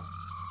here.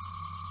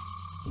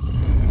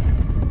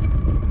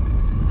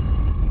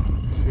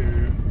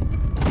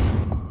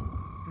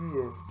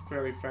 Ooh,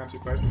 fairly fancy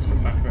place. Let's go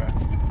back there.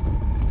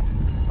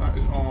 That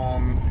is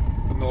on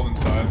the northern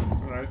side.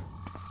 Alright.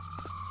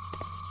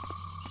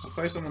 There's a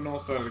place on the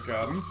north side of the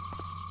garden.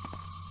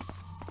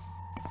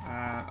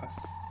 And I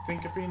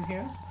think I've been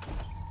here.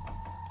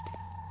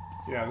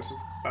 Yeah, this is the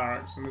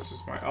barracks, and this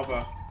is my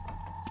other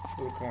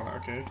little corner.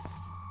 Okay.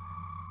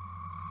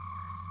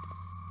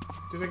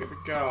 Did I get the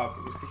guard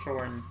that was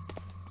patrolling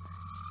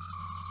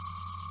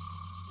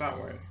that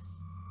way?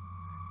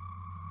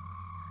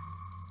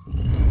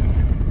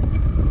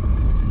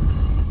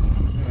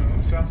 On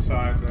the south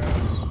side,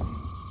 there's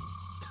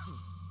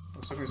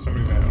definitely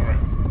somebody there.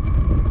 Alright.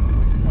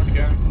 Once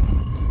again,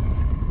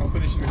 I'll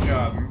finish in the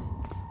garden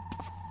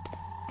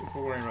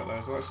before worrying about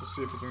those. So let's just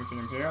see if there's anything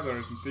in here. There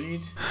is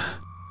indeed.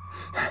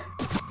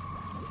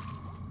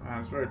 And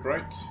it's very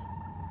bright.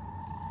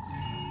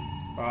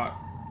 But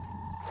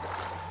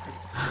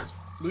it's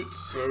loot,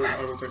 so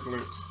I will take the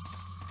loot.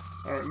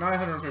 Alright,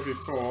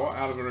 954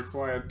 out of a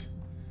required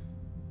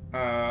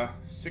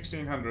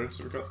 1600,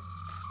 so we've got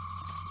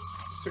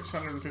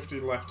 650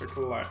 left to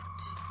collect.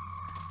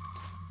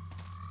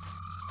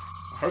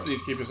 I hope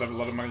these keepers have a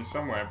lot of money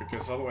somewhere,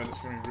 because otherwise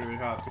it's going to be really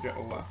hard to get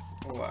all that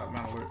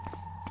amount of loot.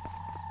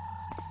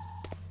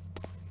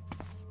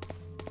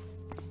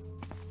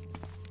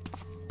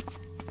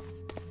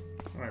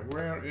 Alright,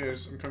 where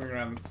is... I'm coming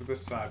around to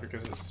this side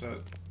because it's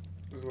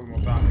there's a little more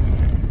damage.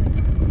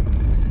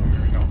 Or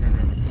maybe not, maybe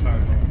I'm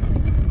entirely wrong with that.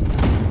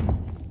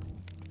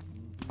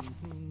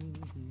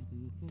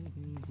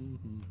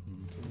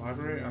 The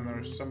library, and there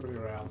is somebody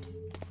around.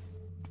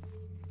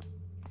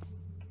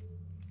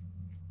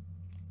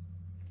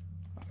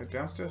 Are they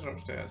downstairs or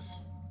upstairs?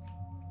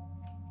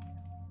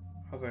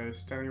 Are they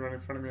standing right in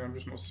front of me and I'm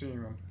just not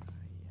seeing them?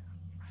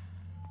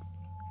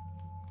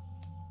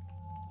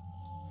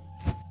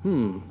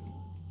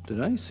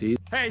 Did I see?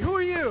 Hey, who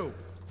are you?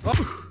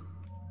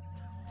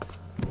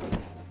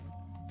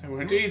 They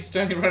were indeed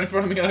standing right in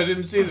front of me and I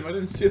didn't see them. I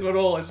didn't see them at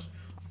all. I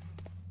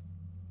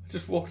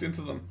just walked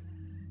into them.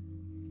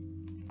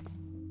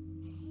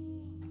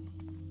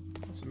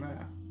 What's the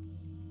matter?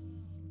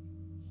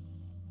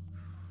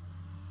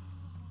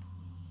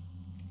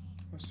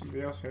 There's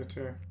somebody else here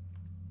too.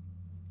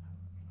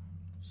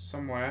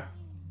 Somewhere.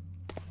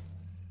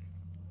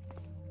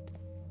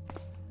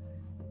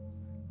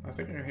 I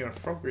think I can hear a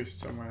frog beast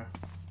somewhere.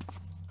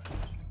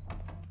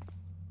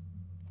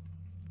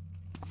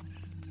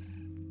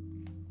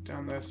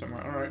 Down there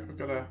somewhere. Alright, we've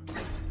got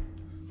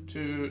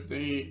to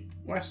the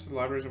west of the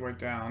library is a way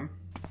down.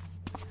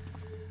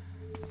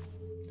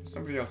 There's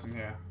somebody else in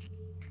here.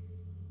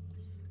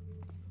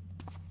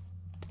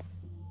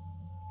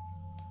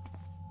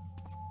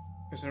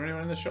 Is there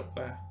anyone in the shop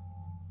there?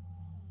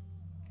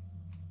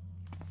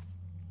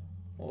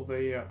 Or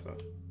the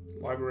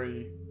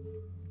library,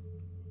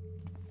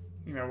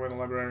 you know, where the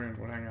librarian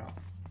would hang out.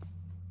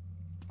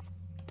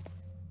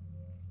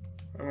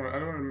 I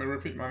don't want to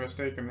repeat my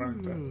mistake and run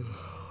into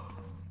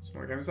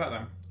someone again. Is that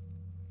them?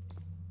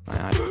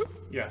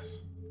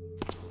 Yes.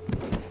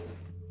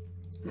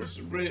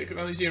 I could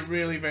only see a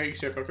really vague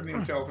shape. I couldn't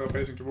even tell if they were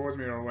facing towards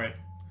me or away.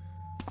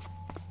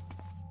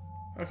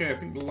 Okay, I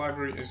think the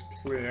library is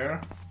clear.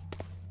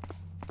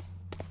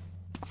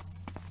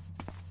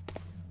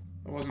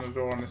 There wasn't a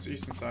door on this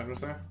eastern side, was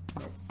there?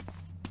 Nope.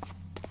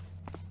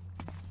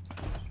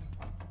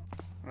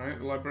 Alright,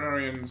 the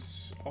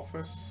librarian's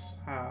office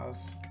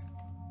has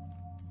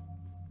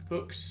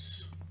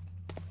books,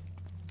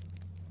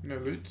 no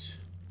loot,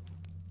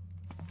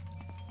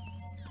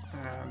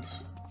 and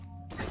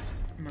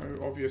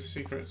no obvious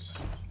secrets.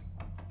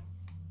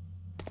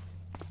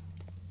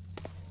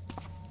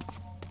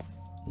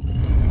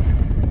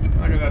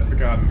 Okay, that's the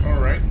garden.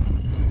 Alright.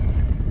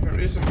 There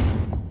is an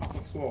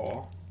upper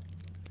floor.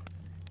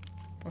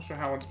 Not sure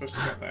how I'm supposed to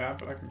get there,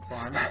 but I can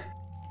climb.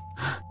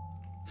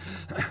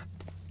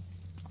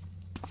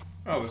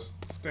 Oh, there's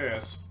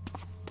stairs.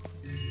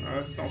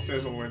 It's not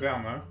stairs all the way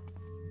down, though.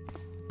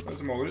 There's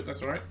some more loot,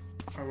 that's alright.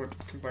 I won't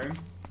complain.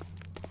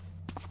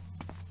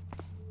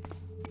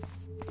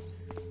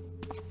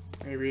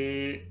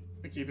 Maybe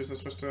the keepers are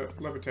supposed to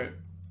levitate.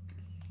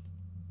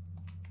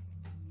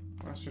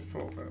 That's just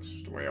thought that's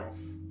just a way off.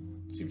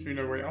 Seems to be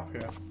no way up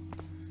here.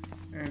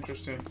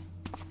 Interesting.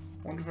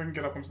 Wonder if I can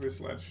get up onto this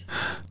ledge.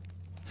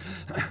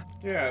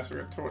 Yeah, so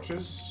we got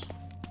torches.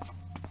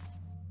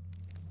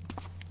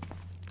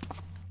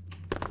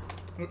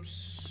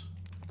 Oops.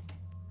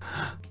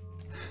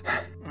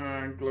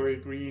 And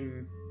glowy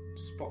green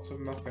spots of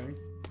nothing.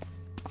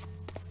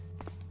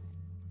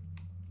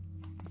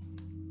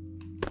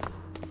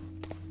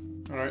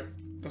 Alright,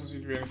 doesn't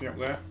seem to be anything up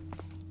there.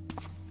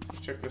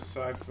 Let's check this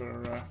side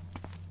for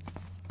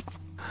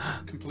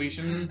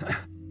completion.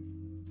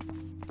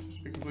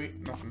 Just be complete,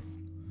 nothing.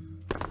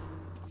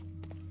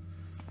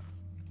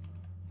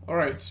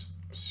 Alright,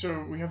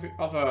 so we have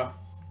the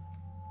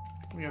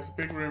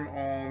big room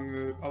on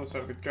the other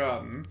side of the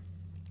garden.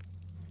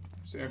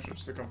 It's the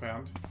entrance to the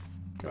compound.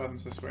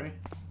 Garden's this way.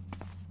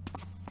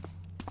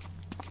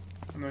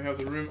 And then we have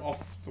the room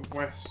off the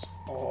west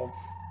of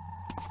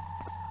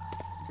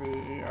the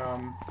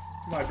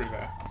library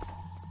there.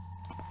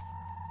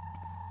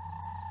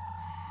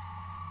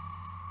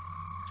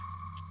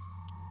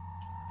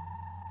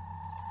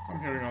 I'm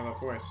hearing another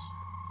voice.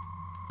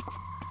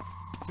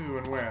 Who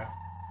and where?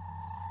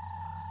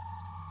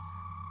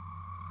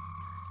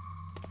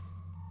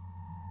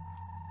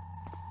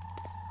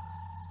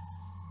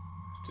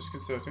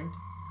 Disconcerting.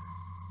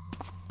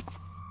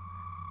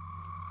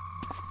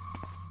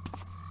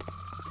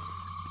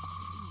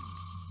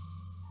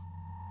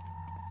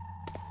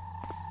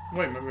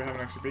 Wait, maybe we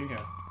haven't actually been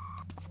here.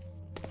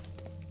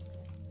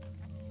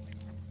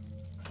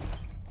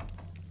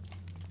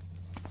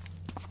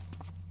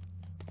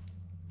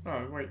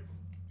 Oh, wait.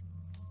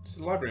 It's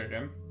the library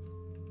again.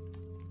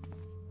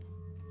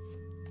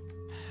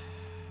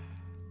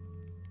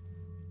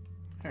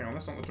 Hang on,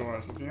 that's not the door I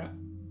was looking at.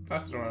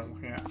 That's the door I was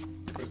looking at.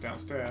 It goes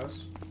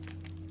downstairs.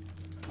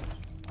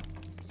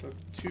 So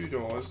 2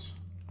 doors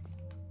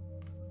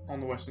on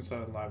the western side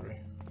of the library.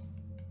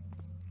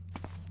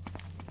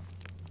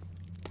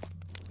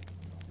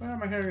 Where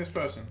am I hearing this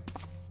person?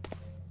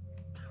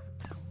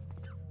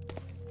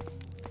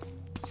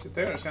 So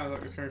there it sounds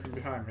like it's coming from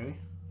behind me.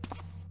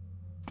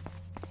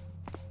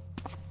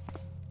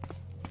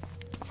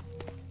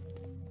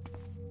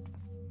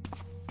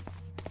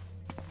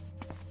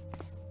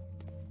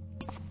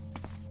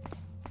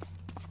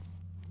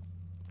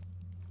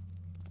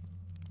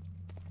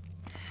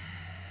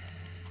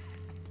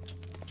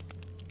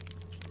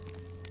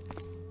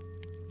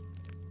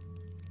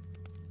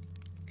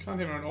 Can't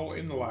hear them all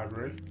in the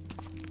library.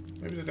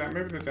 Maybe they're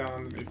down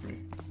underneath me.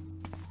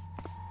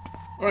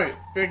 Alright,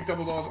 big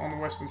double doors on the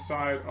western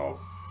side of...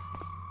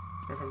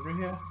 Have I been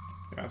here?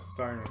 Yeah, it's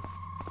the dining room.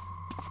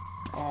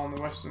 On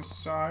the western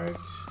side...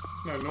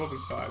 No, northern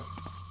side.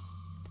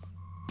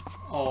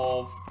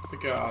 Of the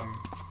garden.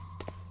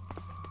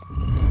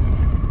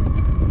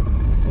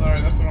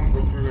 Alright, that's the one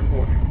we'll go through the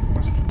recording.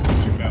 Let's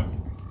check it out.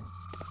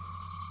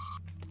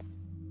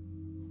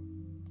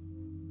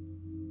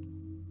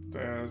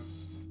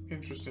 There's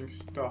interesting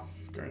stuff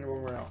going a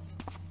long way up.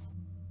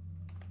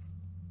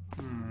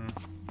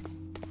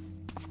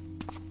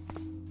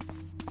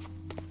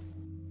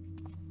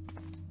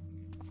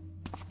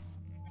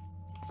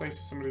 Place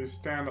for somebody to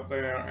stand up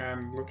there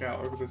and look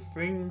out over this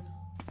thing.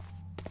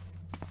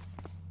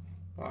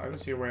 But I don't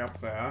see a way up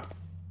there.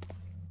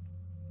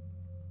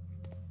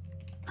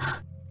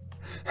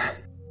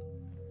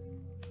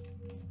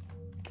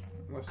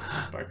 Unless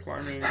it's by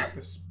climbing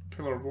this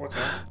pillar of water.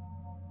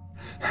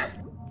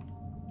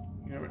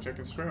 You know, which I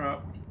can swim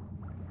up.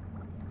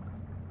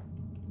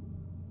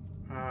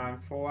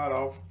 And fall out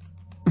of.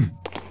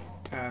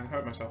 And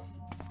hurt myself.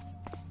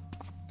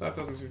 That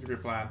doesn't seem to be a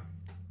plan.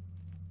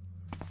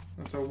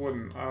 Until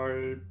wooden.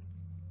 I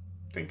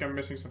think I'm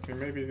missing something.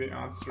 Maybe the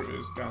answer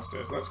is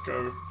downstairs. Let's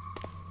go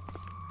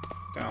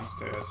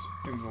downstairs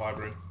in the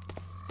library.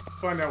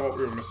 Find out what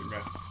we were missing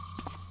there.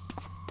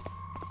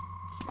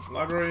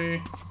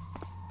 Library.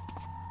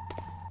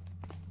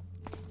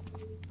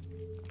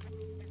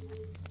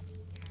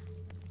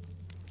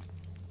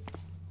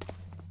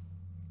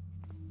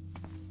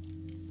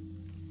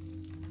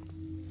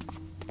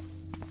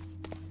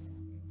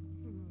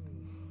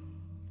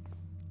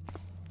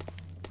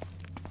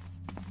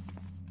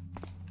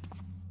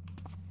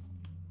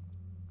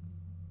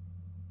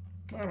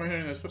 Where am I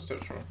hearing those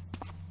footsteps from?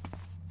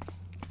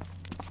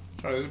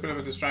 Sorry, there's a bit of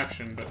a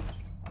distraction, but...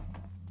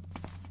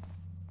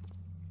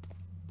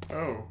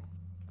 Oh.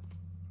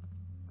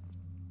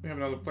 We have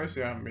another place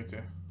here I haven't been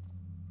to.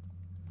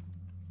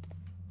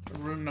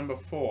 Room number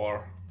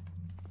 4.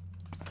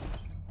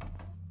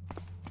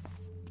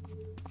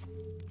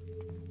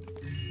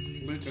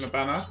 Loot and a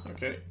banner,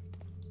 okay.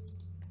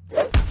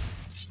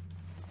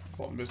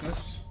 Important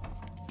business.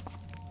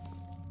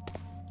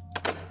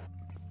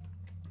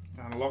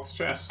 And a locked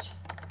chest.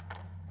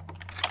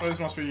 Oh, this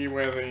must be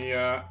where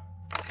the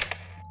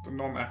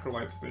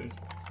non-acolytes, the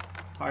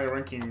higher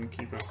ranking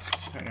keepers,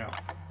 hang out.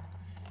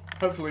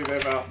 Hopefully they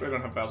don't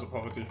have vows of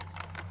poverty.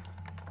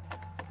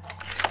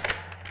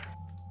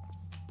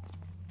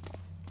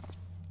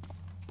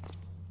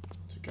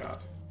 It's a guard.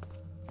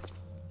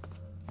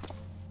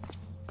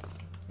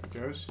 There it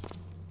goes.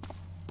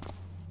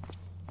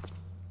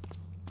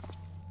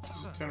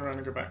 Just turn around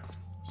and go back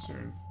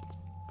soon.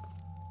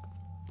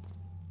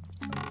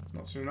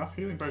 Not soon enough.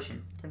 Healing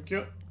potion. Thank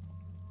you.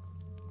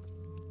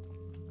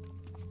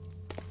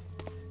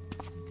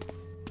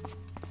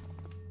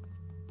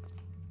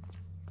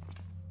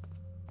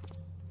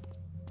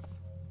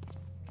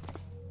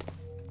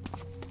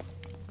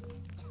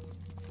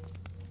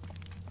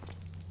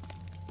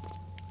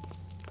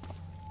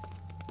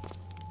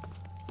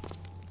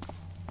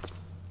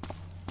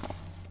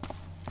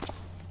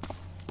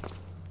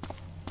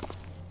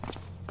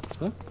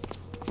 Huh?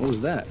 What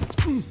was that?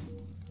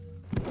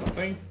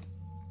 Nothing.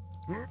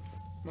 I'm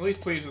at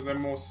least pleased that they're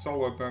more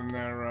solid than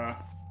their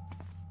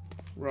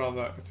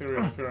rather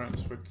ethereal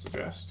appearance would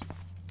suggest.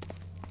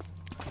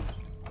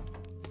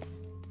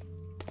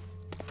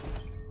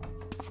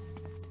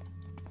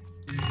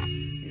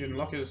 He didn't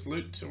lock his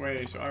loot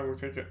away, so I will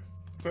take it.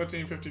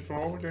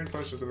 1354, we're getting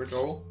closer to the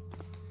goal.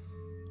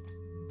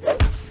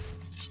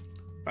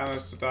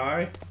 Banners to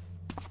die.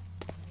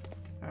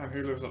 And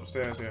who lives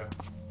upstairs here?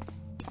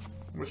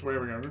 Which way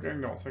are we going? We're going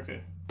north,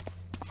 okay.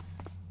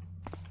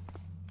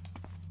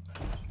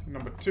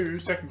 Number 2,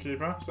 second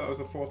keeper. So that was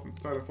the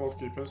third and fourth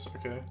keepers,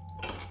 okay.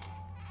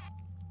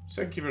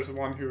 Second keeper is the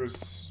one who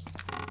was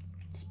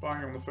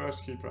spying on the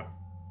first keeper.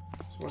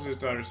 So what does his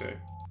diary say?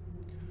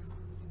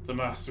 The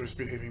master is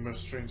behaving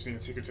most strangely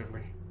and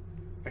secretively.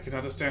 I can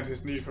understand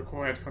his need for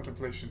quiet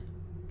contemplation,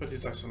 but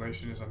his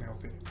isolation is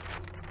unhealthy.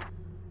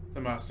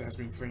 The master has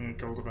been flinging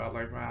gold about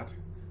like mad.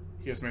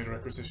 He has made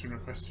requisition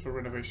requests for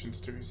renovations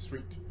to his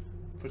suite,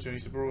 for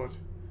journeys abroad,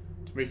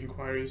 to make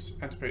inquiries,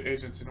 and to pay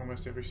agents in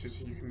almost every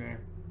city you can name.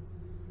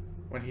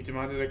 When he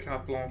demanded a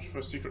carte blanche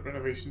for secret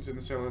renovations in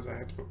the cellars, I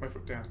had to put my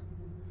foot down.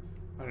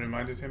 I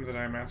reminded him that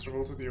I am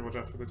answerable to the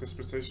Order for the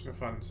dispensation of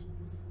funds,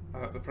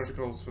 and that the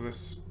protocols for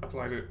this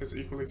applied as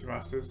equally to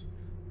masters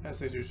as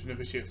they do to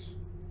novitiates.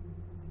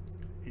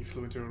 He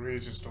flew into a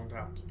rage and stormed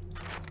out.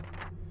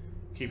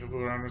 Keeper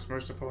Buran was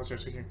most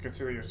apologetic and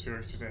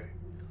conciliatory today.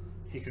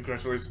 He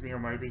congratulated me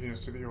on my obedience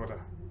to the Order.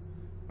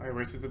 I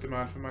awaited the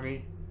demand for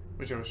money,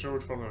 which I was sure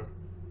would follow,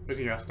 but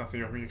he asked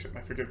nothing of me except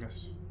my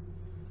forgiveness.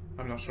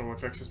 I'm not sure what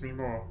vexes me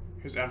more,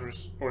 his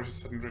avarice or his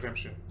sudden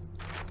redemption.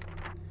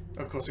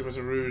 Of course it was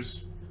a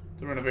ruse.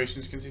 The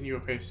renovations continue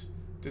apace,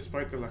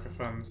 despite the lack of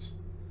funds.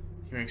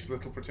 He makes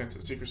little pretense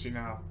at secrecy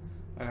now,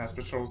 and has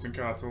patrols and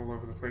guards all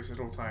over the place at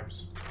all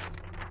times.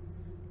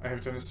 I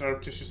have done a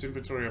surreptitious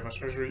inventory of our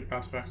treasury,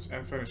 artifacts,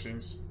 and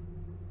furnishings.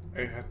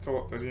 I had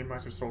thought that he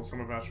might have sold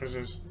some of our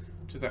treasures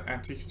to that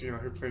antiques dealer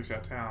who plagues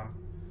our town,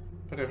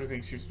 but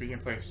everything seems to be in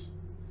place.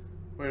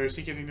 Where is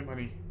he getting the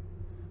money?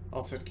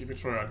 I'll set Keeper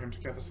Troy on him to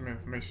gather some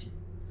information.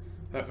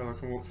 That fellow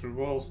can walk through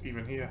walls,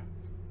 even here.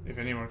 If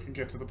anyone can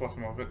get to the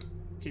bottom of it,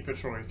 Keeper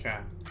Troy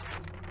can.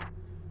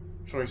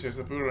 Troy says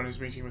the Buran is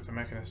meeting with the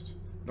Mechanist,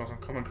 not on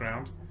common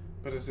ground,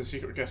 but as the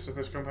secret guest of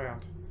this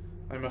compound.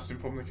 I must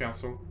inform the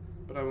council,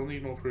 but I will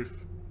need more proof.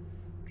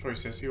 Troy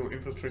says he will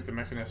infiltrate the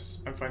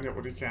Mechanists and find out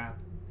what he can.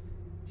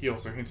 He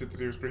also hinted that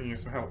he was bringing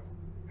us some help.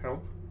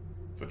 Help?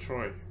 For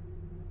Troy.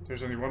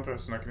 There's only one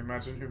person I can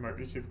imagine who might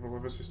be capable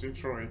of assisting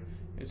Troy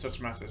in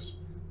such matters,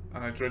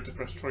 and I dread to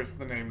press Troy for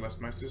the name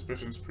lest my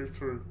suspicions prove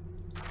true.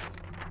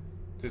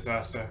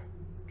 Disaster.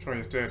 Troy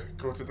is dead,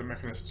 caught at the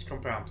Mechanist's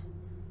compound.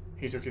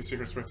 He took his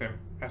secrets with him,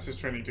 as his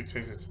training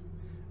dictated,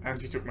 and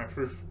he took my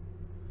proof.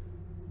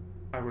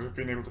 I would have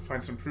been able to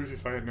find some proof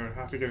if I had known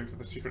how to get into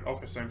the secret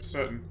office I am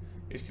certain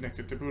is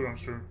connected to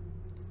Buran's room.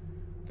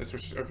 The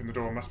switch to open the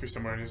door must be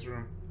somewhere in his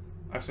room.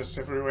 I've searched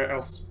everywhere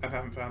else and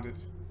haven't found it.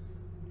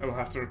 I will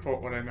have to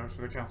report what I know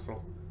to the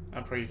council,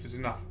 and pray it is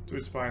enough to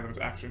inspire them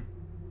to action.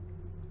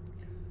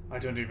 I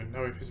don't even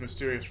know if his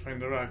mysterious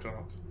friend arrived or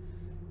not.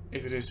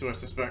 If it is who I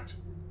suspect,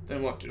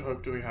 then what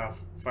hope do we have,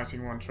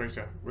 fighting one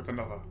traitor with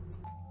another?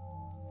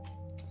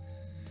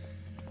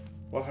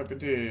 What hope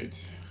indeed.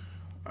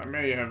 I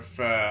may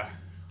have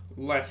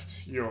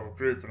left your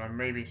group and I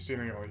may be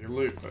stealing all your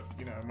loot, but,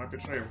 you know, my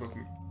betrayal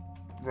doesn't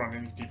run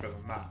any deeper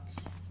than that.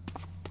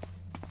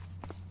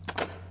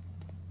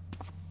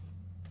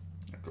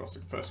 Of course,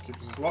 the first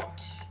keepers is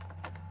locked.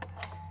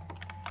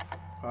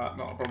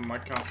 Not a problem I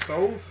can't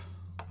solve.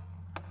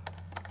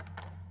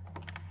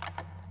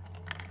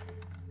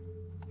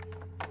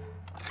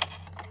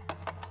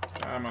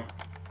 Come on.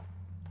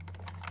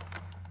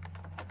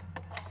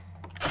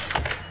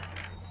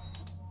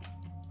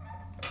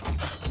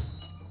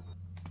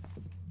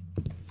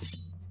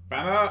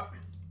 Banner!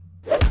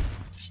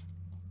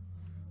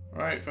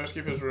 Right, first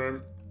keeper's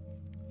room.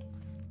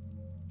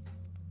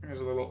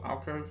 Here's a little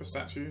alcove for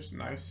statues.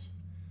 Nice.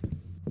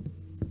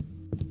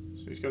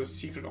 So he's got a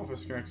secret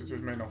office connected to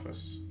his main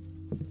office.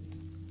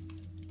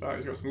 But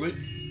he's got some loot.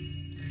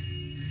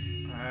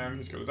 And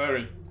he's got a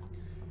diary.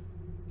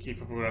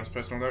 Keep up around his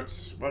personal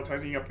notes. While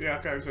tidying up the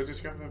archives, I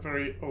discovered a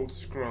very old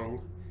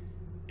scroll.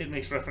 It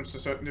makes reference to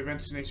certain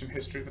events in ancient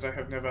history that I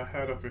have never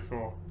heard of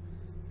before.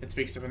 It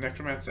speaks of a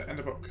necromancer and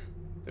a book.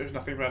 There is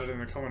nothing about it in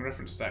the common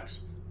reference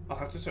stacks. I'll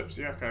have to search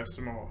the archives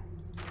some more.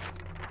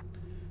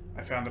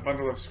 I found a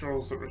bundle of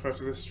scrolls that refer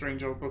to this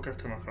strange old book I've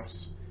come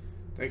across.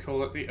 They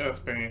call it the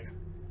Earthbane.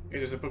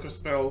 It is a book of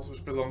spells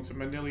which belonged to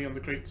Manilion the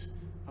Great,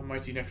 a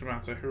mighty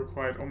necromancer who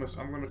acquired almost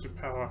unlimited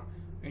power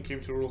and came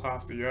to rule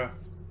half the earth.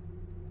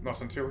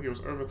 Not until he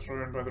was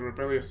overthrown by the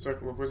rebellious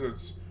circle of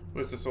wizards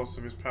was the source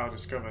of his power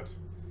discovered.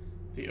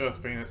 The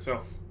Earthbane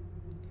itself.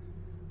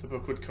 The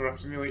book would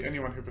corrupt nearly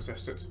anyone who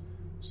possessed it,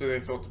 so they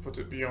thought to put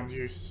it beyond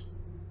use.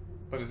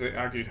 But as they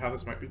argued how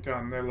this might be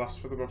done, their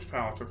lust for the book's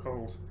power took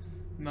hold.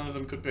 None of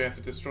them could bear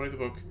to destroy the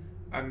book,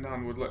 and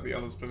none would let the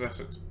others possess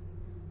it.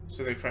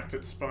 So they cracked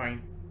its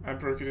spine, and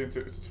broke it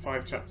into its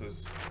 5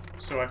 chapters.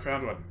 So I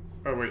found one.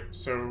 Oh wait,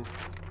 so...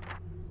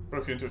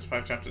 broke it into its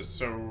 5 chapters,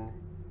 so...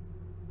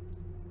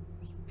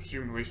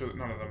 presumably so that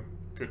none of them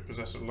could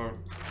possess it alone.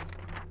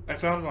 I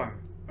found one!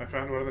 I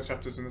found one of the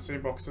chapters in the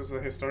same box as the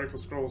historical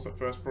scrolls that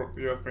first brought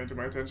the Earthbane to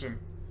my attention.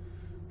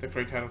 The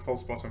crate had a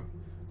false bottom.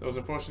 There was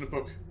a portion of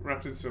book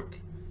wrapped in silk.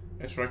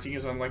 Its writing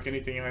is unlike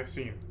anything I have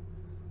seen.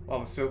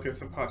 While the silk and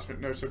some parchment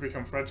notes have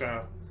become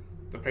fragile,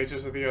 the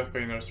pages of the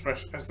Earthbane are as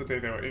fresh as the day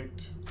they were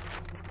inked.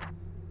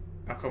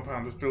 Our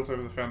compound was built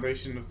over the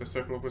foundation of the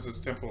Circle of Wizards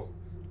Temple.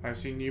 I have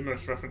seen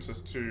numerous references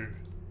to...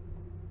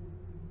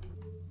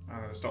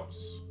 and then it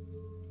stops.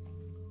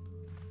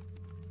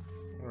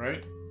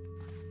 Alright.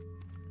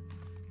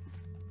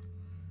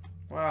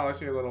 Well, I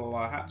see a little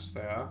hatch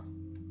there.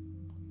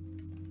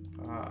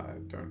 I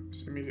don't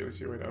immediately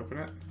see a way to open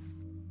it.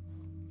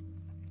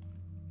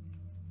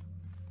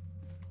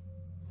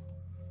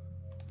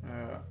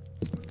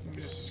 Let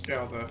me just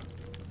scour the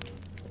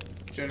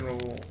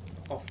general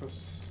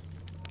office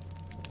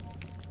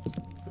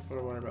before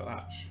I worry about the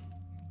hatch.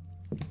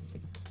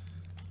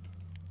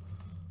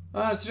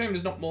 It's a shame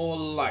there's not more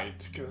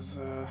light, because,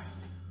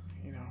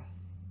 you know,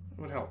 it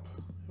would help.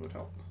 It would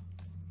help.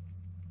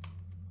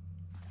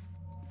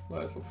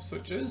 Let's look for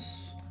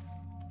switches.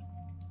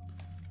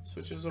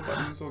 Switches or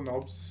buttons or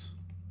knobs.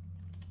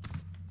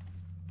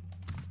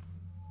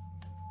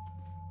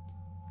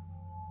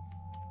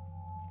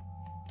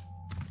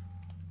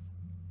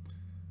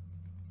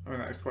 I mean,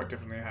 that is quite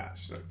differently a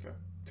hatch. Like the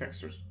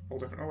texture's all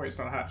different. Oh wait, it's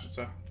not a hatch, it's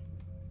a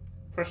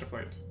pressure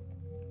plate.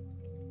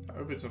 That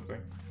opens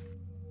something.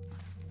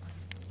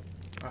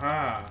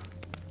 Aha!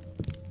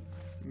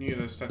 Knew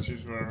those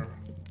statues were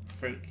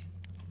fake.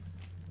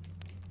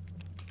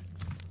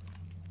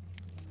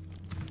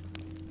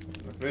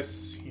 Look at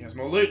this, he has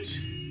more loot!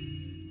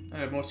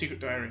 And a more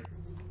secret diary.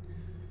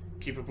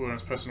 Keep up on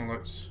his personal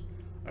notes.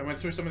 I went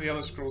through some of the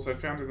other scrolls I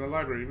found in the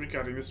library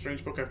regarding this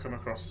strange book I've come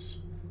across.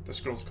 The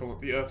scrolls call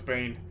it the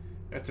Earthbane.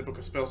 It's a book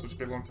of spells which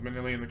belonged to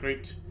Manilion the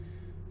Great.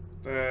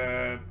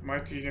 The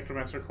mighty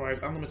necromancer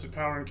acquired unlimited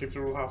power and came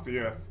to rule half the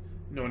earth.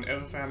 No one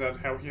ever found out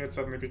how he had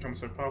suddenly become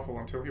so powerful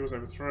until he was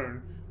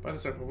overthrown by the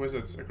Circle of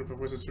Wizards, a group of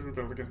wizards who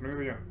rebelled against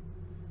Manilion.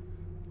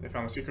 They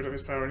found the secret of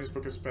his power in his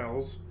book of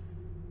spells.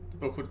 The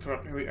book would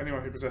corrupt nearly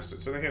anyone who possessed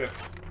it, so they hid it.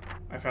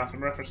 I found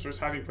some reference to his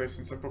hiding place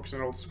in some books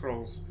and old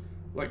scrolls.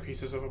 Like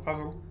pieces of a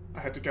puzzle,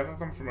 I had to gather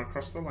them from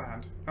across the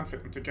land and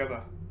fit them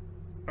together.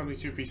 Only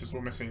 2 pieces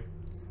were missing.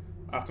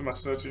 After much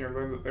searching, I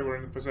learned that they were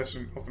in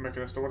possession of the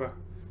Mechanist Order.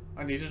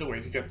 I needed a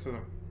way to get to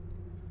them.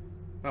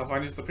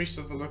 Malvine is the priest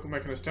of the local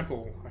Mechanist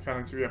Temple. I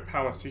found him to be a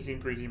power-seeking,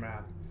 greedy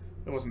man.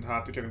 It wasn't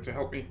hard to get him to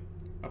help me.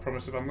 A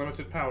promise of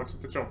unlimited power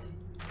did the job.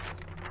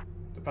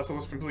 The puzzle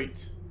was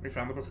complete. We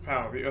found the Book of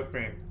Power, the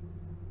Earthbane.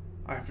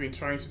 I have been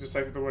trying to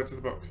decipher the words of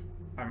the book.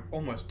 I'm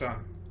almost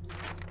done.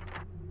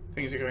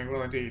 Things are going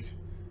well indeed.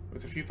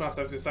 With the few parts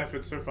I've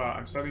deciphered so far,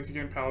 I'm starting to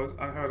gain powers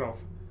unheard of.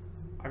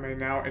 I may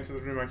now enter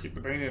the room I keep the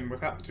Bane in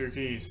without the 2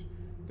 keys.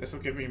 This will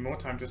give me more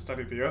time to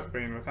study the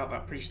Earthbane without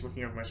that priest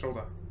looking over my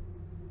shoulder.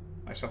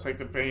 I shall take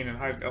the Bane and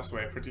hide it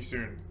elsewhere pretty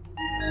soon.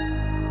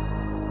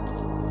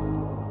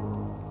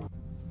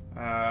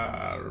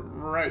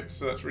 Right,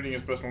 so that's reading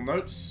his personal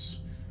notes.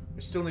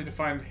 We still need to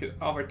find his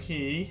other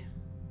key,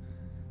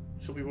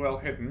 which will be well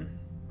hidden.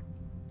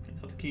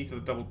 The key to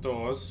the double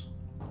doors.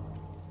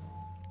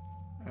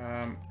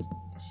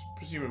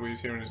 Presumably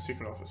he's here in his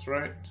secret office,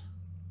 right?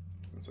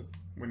 There's a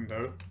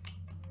window.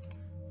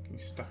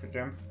 He's stuck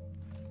again.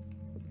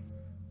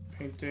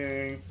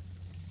 Painting.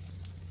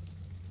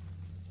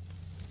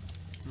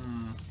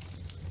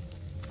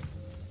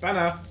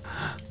 Banner!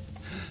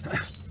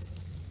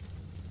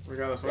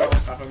 Regardless of what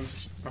else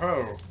happens.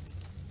 Oh!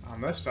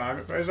 And this time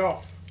it pays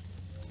off.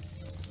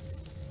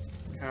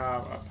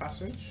 have a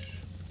passage,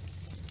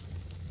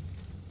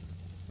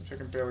 which I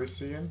can barely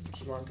see in,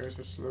 which is why I'm going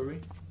so slowly.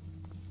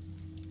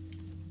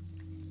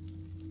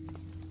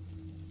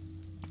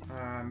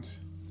 And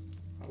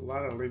a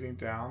ladder leading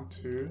down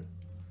to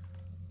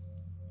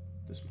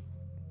this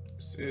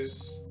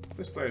is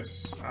this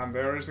place. And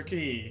there is the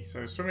key.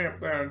 So swimming up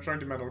there and trying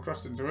to metal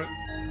across into it.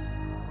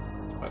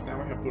 But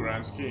now we have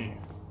Buran's key.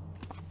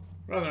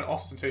 Rather an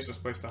ostentatious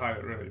place to hide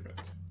it, really, but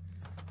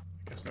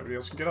I guess nobody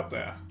else can get up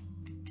there.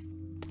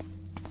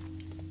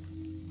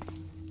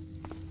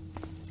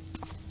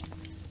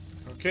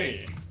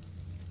 Okay.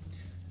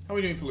 How are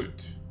we doing for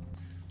loot?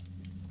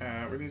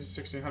 We need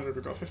 1600,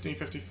 we've got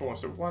 1554,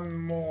 so one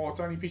more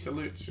tiny piece of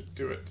loot should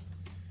do it.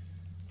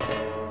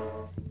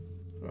 Oh,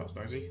 that's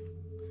noisy.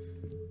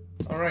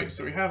 Alright,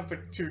 so we have the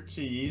 2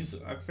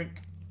 keys. I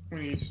think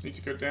we just need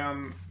to go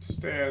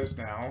downstairs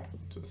now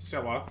to the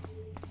cellar,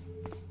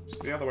 which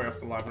is the other way off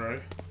the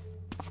library.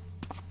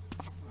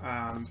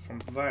 And from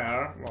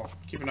there, well,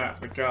 keep an eye out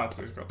for the guards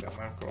that he's got down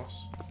there, of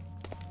course.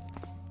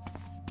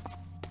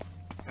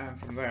 And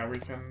from there we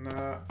can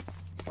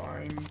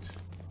find,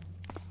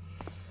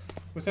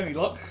 with any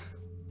luck,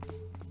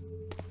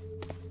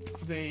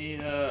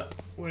 the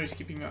where he's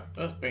keeping that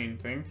Earthbane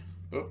thing,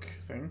 book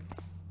thing.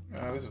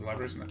 This is a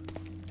library, isn't it?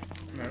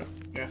 No,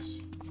 yes.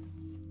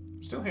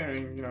 Still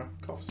hearing, you know,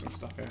 coughs and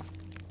stuff here.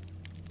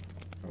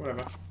 Or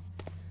whatever.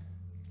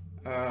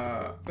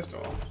 This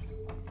door.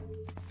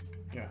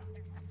 Yeah.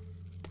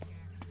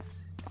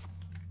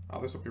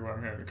 Oh, this will be where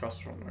I'm hearing the coughs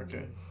from.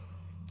 Okay.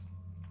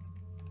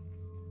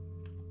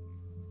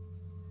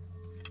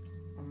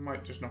 I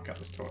might just knock out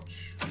this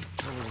torch.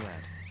 What was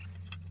that?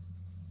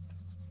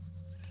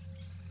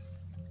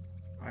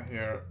 I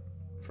hear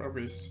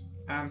frogbeasts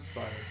and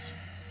spiders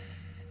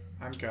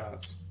and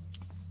guards.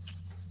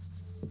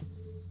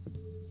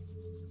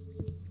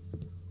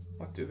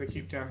 What do they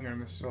keep down here in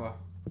this cellar?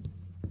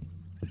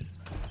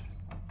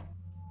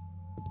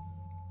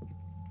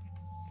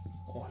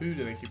 Or who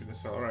do they keep in the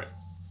cellar? Right.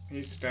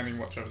 He's standing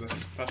watch over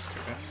this passage,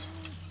 I guess.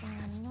 The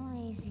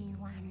noisy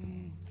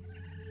one.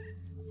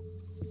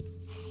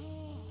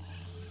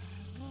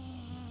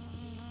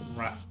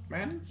 Rat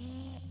man?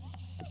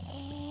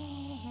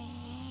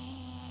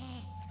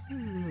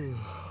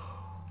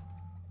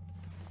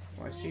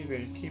 Well, I see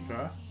the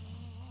keeper.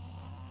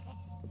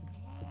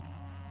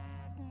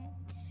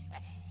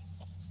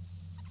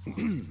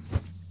 Can't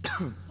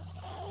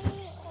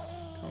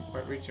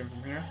quite reach him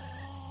from here.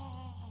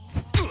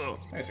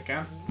 Yes, I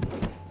can.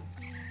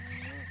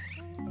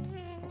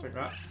 I'll take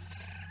that.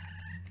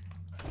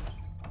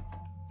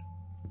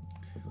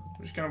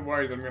 I'm just kind of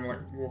worried that I'm going to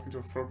like walk into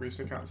a frog beast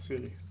I can't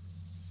see.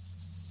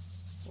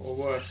 Or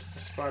worse, a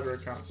spider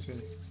I can't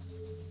see.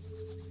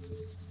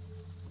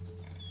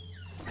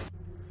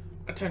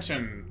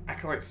 Attention!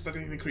 Acolytes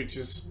studying the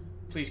creatures.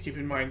 Please keep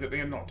in mind that they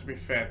are not to be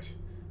fed.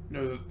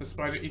 Know that the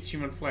spider eats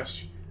human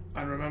flesh.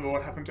 And remember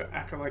what happened to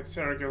Acolyte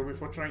Seragil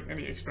before trying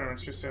any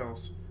experiments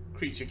yourselves.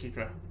 Creature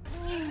Keeper.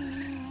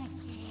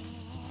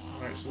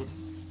 Right, so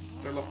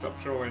they're locked up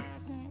surely.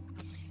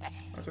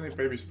 That's only a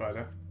baby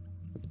spider.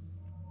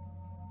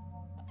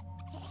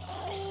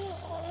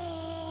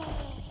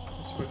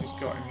 Let's see what he's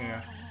got in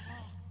here.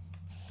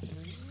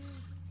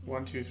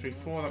 1, 2, 3,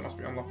 4. That must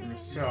be unlocking the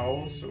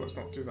cells, so let's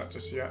not do that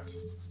just yet.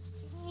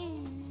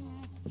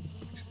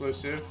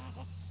 Explosive.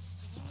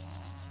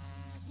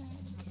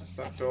 That's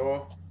that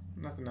door.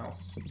 Nothing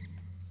else.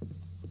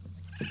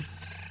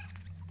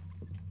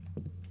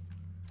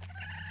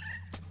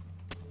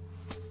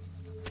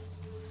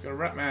 Got a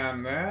rat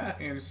man there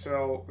in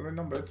cell. Are they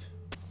numbered?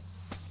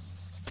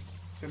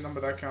 They're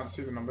numbered. I can't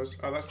see the numbers.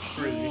 Oh, that's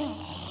 3.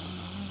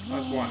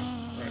 That's 1.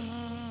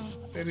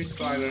 Right. Baby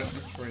spider and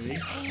 3.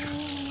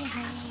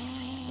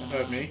 That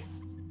heard me.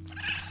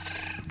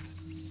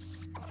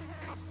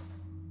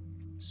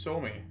 Saw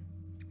me.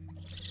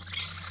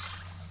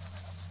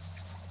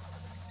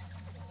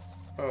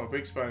 Oh,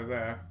 big spider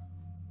there.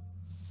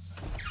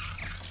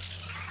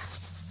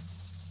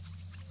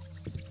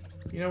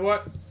 You know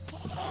what?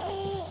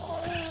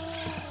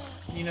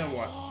 You know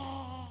what?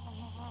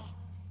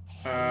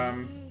 I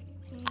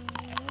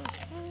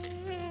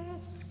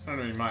don't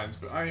know any minds,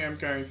 but I am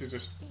going to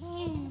just,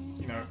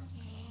 you know,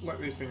 let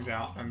these things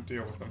out and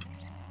deal with them.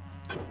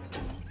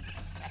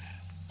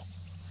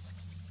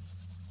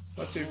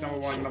 Let's see if number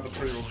 1 and number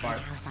 3 will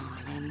fight.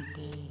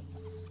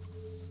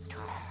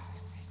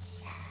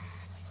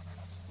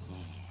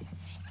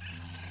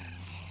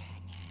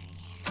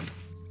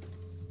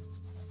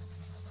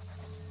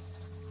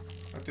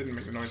 That didn't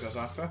make the noise I was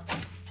after.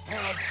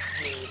 Let's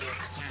see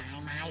this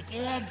time I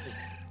did.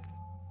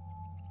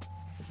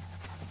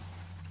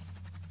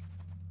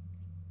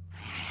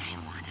 I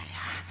want it.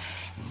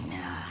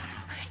 No,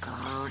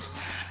 goes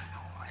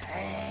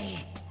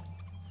away.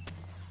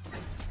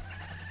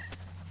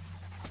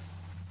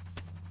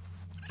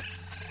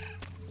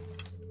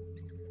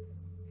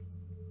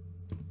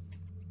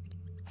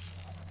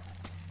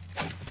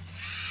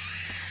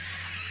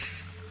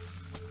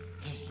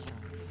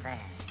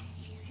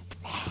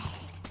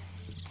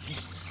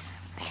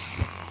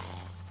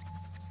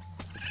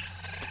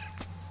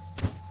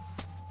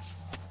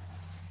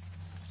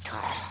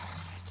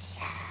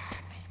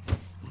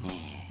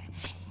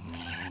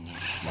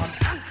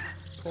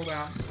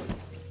 down.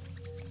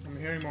 I'm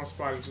hearing more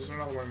spiders. There's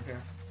another one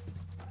here.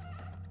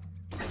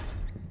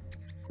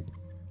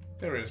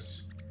 There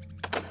is.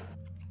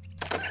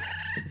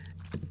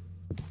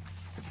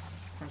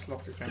 It's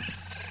locked again.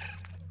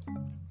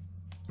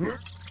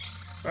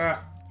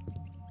 Ah!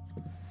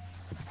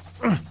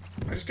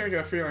 I just gotta get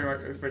a feeling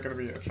like they're gonna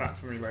be a trap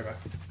for me later.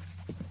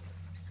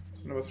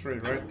 It's number 3,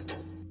 right?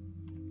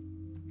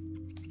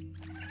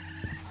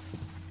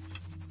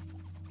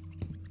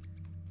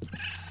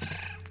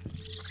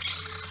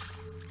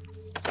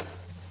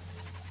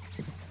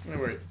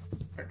 Oh wait,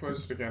 I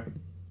closed it again.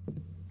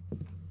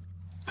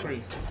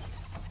 3.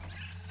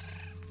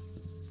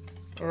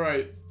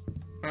 Alright.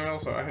 And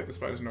also, I hate the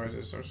spiders'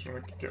 noises, so I just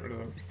want to get rid of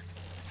them.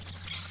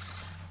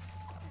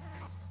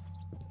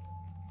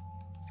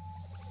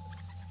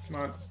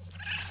 Come on.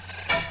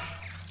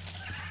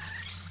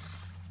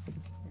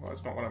 Well,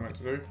 that's not what I meant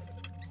to do.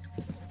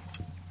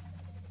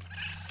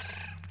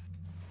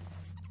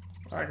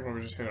 I can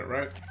probably just hit it,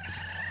 right?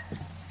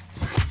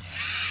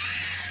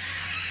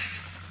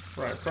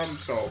 Right, problem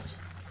solved.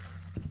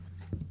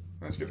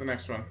 Let's get the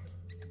next one.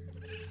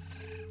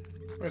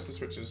 Where's the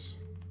switches?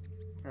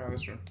 Ah,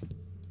 this room.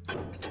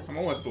 I'm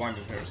almost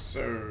blinded here. It's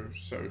so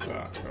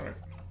dark. Alright.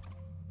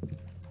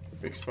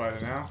 Big spider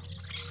now.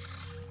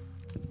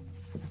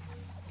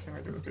 Can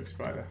I get the big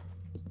spider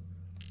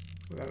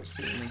without it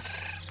seeing me?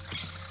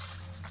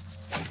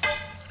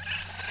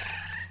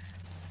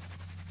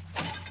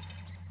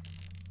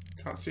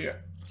 Can't see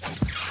it.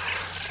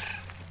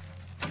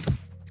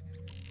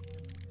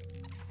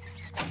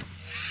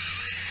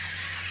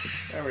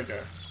 There we go.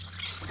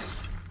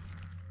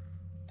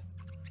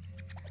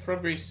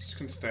 Frog beasts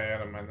can stay, I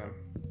don't mind them.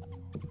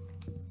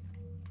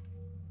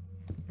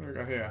 What do we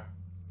got here?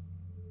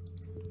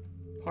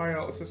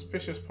 A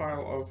suspicious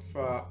pile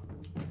of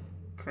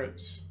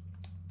crates.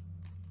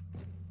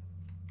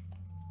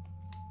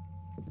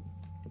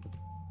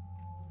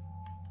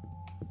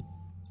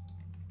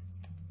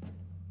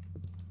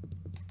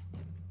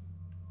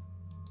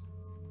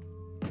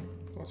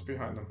 What's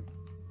behind them?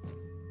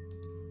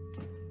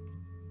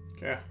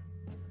 Yeah.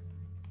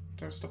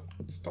 Don't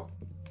stop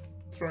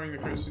throwing the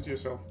crates into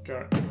yourself,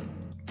 Garrett.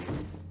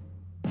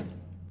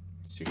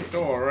 Secret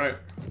door, right.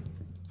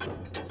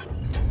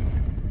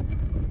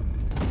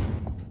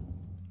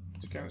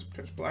 Again, it's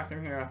pitch black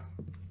in here.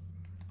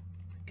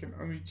 I can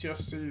only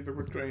just see the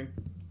wood grain.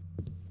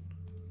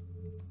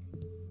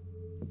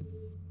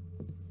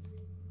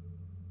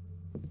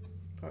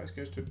 This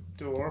goes to the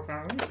door,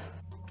 apparently.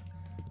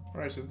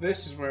 Right, so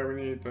this is where we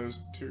need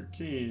those 2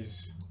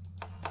 keys.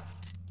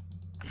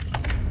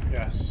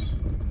 Yes.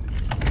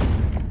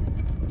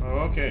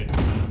 Oh, okay.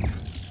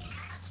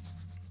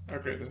 Oh,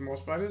 great, there's more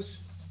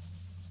spiders.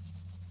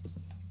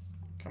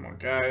 Come on,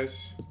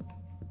 guys.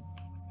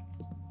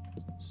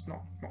 It's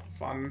not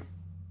fun.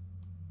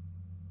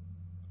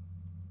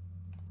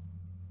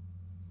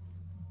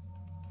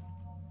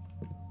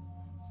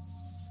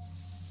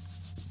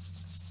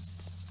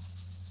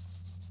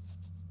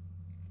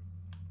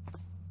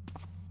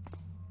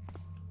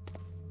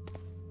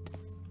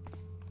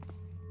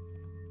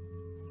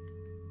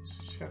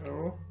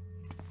 Shadow.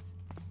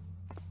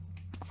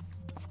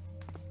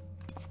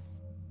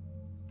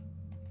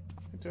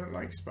 I don't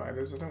like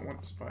spiders. I don't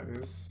want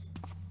spiders.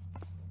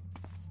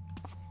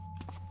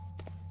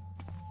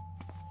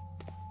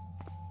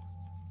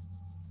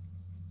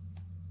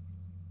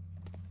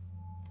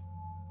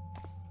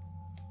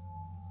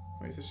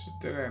 Wait, this is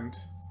a dead end.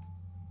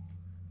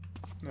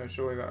 No,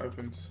 surely that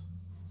opens.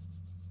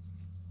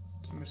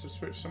 Did I miss a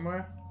switch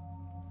somewhere?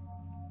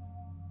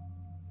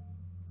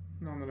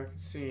 None that I can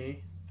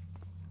see.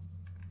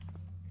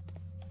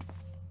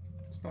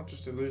 It's not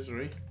just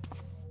illusory.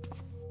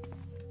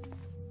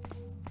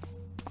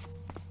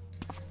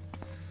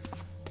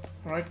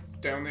 Right,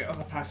 down the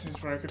other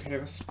passage where I could hear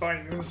the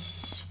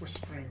spiders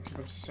whispering to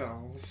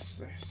themselves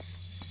their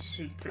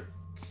secrets,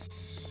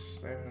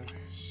 their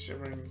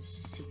shivering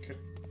secret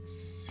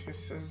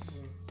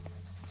hisses.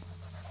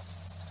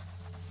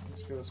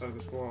 It's the other side of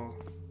this wall.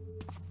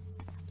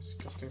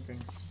 Disgusting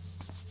things.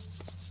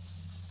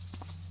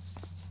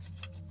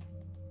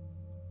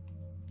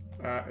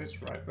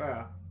 It's right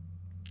there.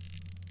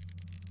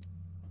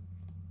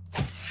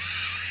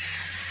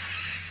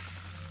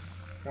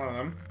 One of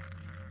them.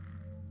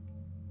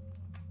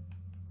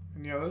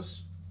 Any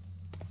others?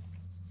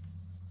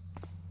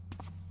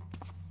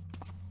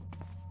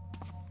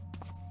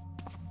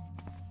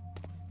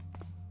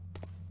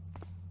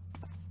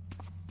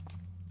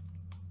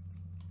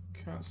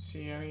 Can't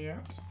see any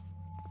yet.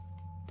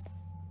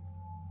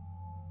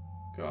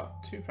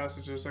 Got 2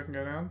 passages I can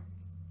go down.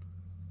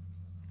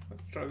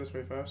 Let's try this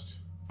way first.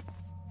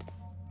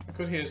 I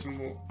could hear some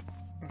more.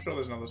 I'm sure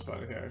there's another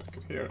spider here. I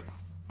could hear it.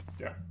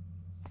 Yeah.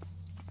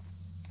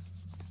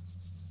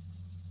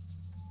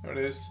 There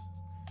it is.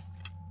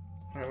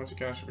 Alright, once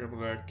again I should be able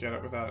to get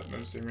it without it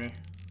noticing me.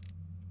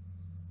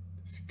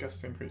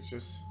 Disgusting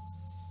creatures.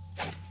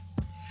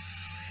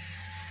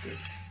 Good.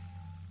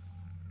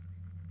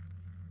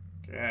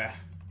 Yeah.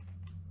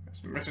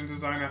 That's mission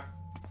designer.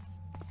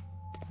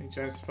 Any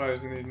giant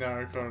spiders in these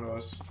narrow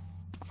corridors.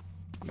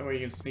 No way you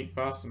can sneak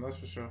past them, that's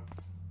for sure.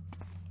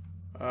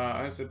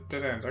 It's a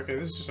dead end. Okay,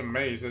 this is just a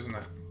maze, isn't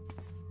it?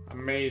 A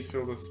maze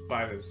filled with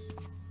spiders.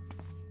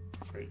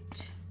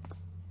 Great.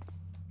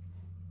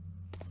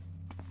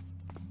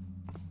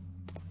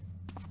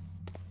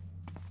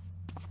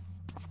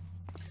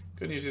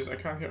 Good news is I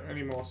can't hear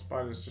any more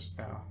spiders just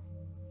now.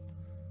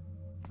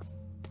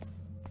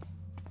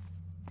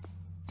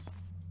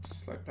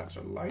 Slight patch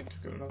of light.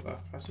 We've got another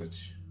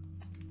passage.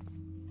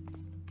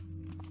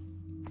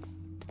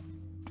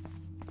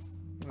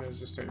 Where does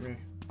this take me?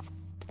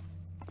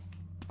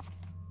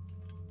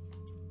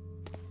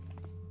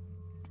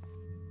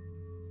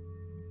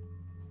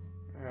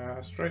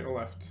 Straight or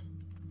left?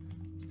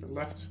 Let's go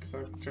left because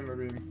I've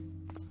generally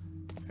been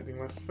heading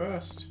left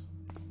first.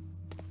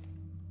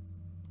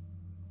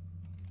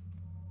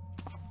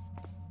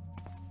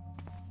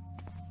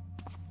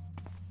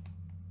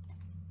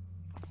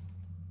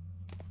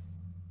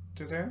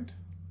 Dead end?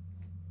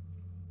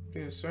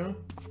 Appears so.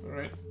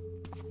 Alright.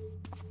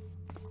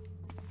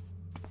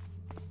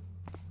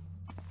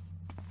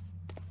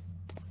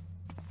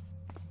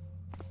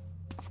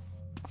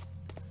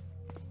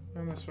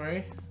 And this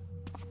way.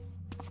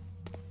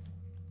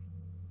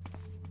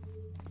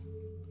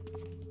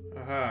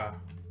 Aha.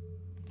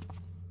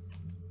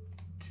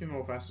 2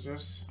 more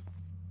passages.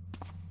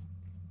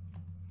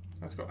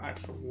 That's got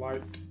actual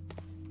light.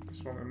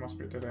 This one, it must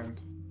be a dead end.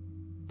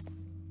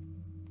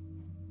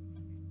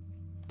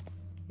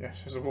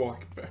 Yes, there's a wall.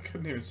 I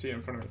couldn't even see it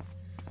in front of me.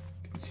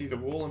 I can see the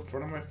wall in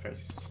front of my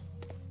face.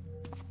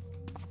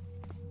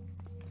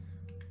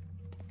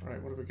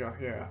 Alright, what have we got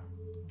here?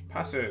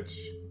 Passage.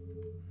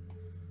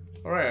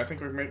 Alright, I think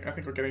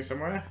we're getting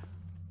somewhere.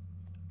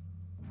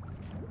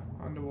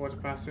 Underwater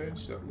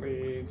passage that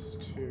leads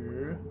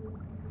to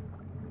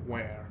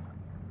where?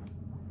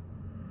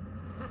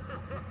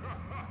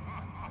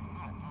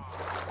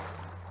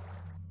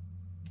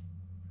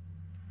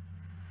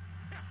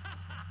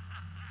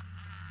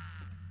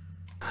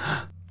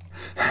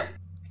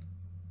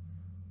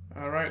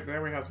 Alright,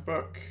 there we have the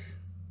book.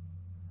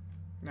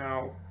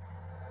 Now,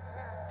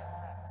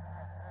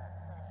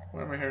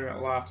 where am I hearing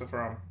that laughter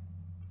from?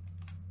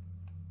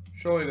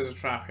 Surely there's a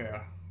trap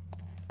here.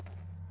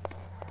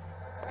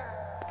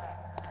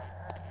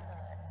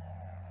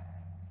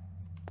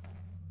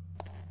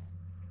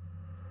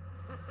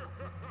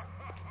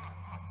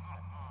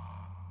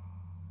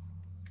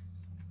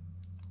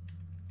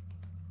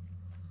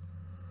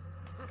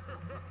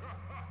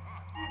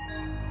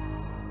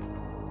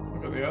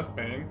 Look at the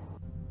Earthbane.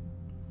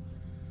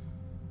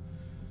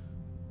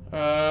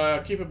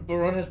 Keeper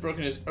Baron has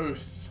broken his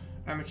oath,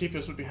 and the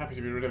Keepers would be happy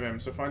to be rid of him,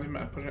 so find him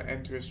and put an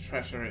end to his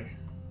treachery.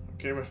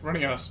 Okay, we're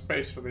running out of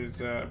space for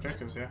these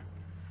objectives here.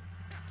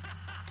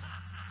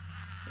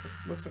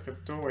 It looks like a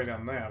doorway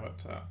down there, but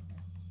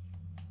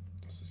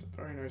this is a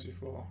very noisy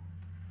floor.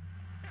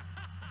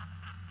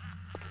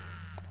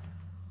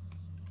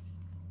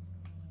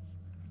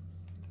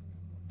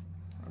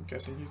 I'm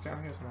guessing he's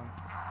down here somewhere.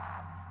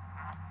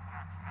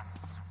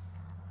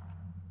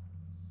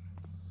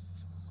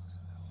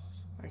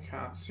 I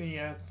can't see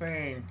a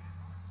thing.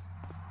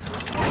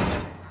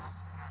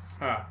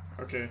 Ah,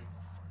 okay.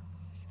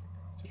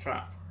 It's a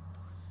trap.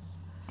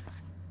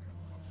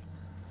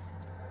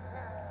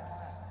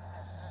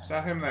 Is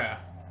that him there?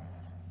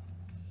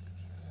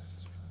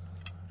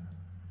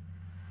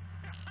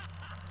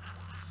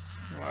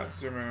 Well, let's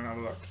zoom in and have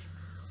a look.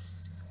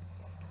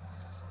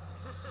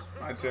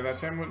 I'd say that's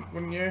him,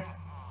 wouldn't you?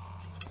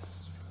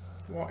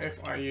 What if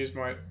I use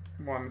my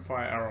one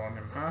fire arrow on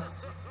him, huh?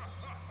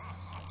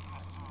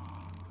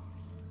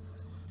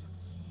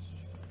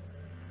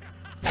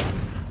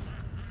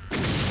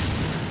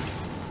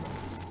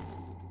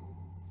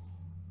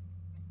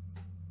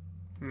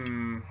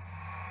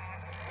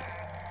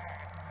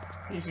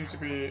 He seems to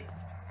be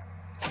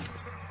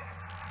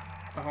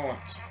a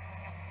haunt.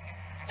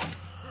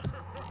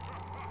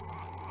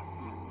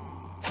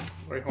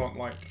 Very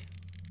haunt-like.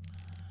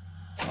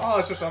 Oh,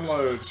 let's just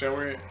unload, shall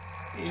we?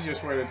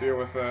 Easiest way to deal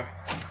with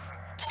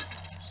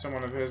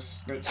someone of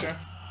his nature.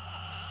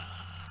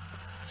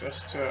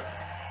 Just to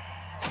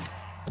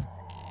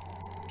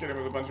get him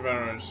with a bunch of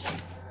arrows.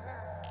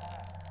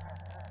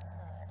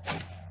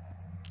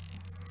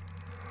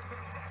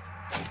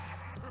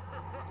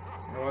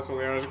 Well, that's all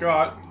the arrows I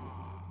got.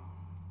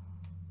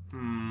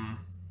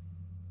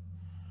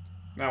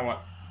 Now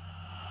what?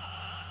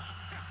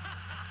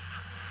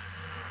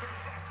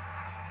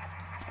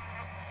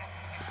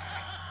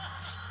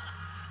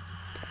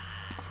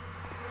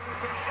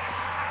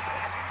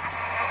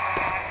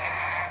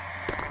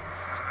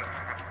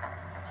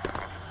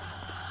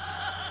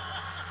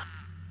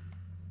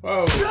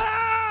 Whoa!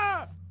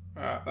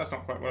 That's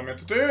not quite what I meant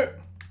to do.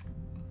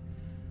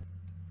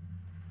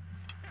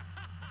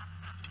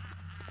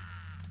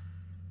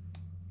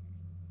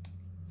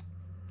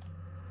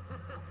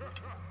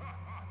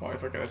 What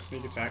if I get a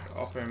sneak attack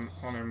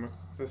on him with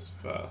this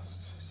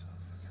first?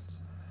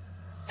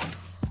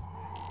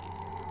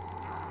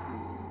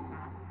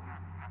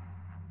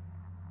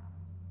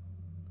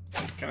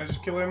 Can I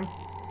just kill him?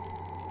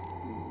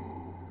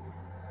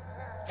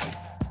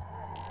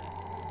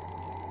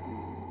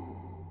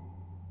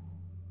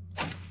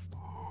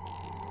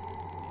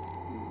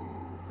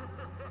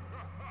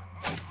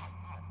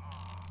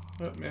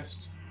 Oh,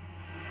 missed.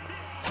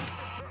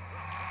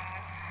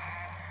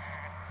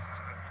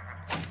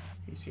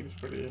 He seems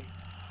pretty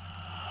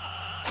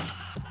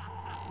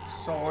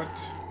solid.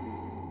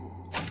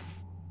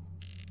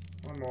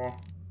 One more.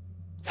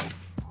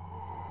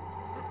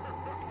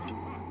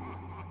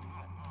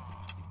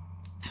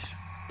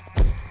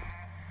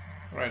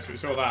 Right, so we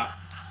saw that.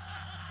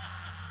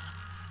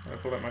 I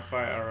pulled out my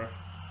fire arrow.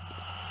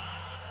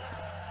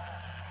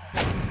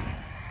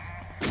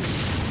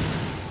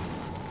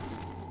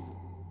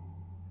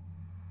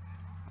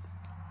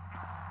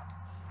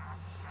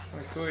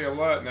 He's clearly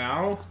alert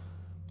now.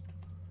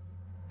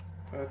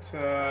 But,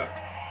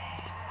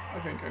 I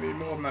think I need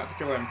more than that to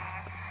kill him.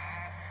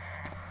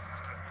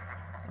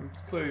 I'm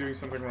clearly doing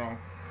something wrong.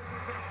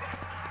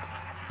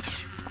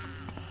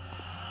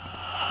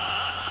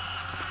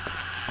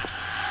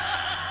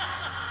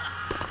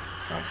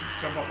 Can't seem to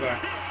jump up there.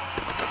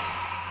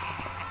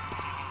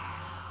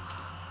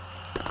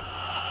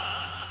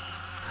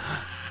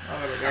 Oh,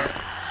 there we go.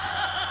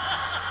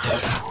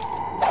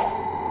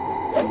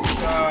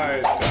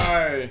 Die!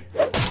 Die!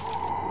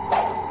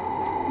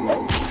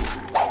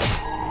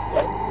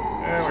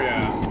 There we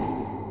are.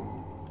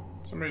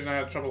 For some reason I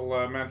had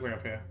trouble mantling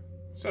up here.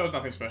 So it was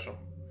nothing special.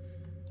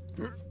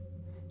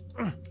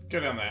 Go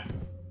down there.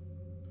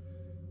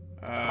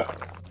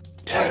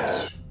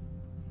 Right.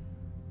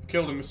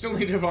 Killed him. We still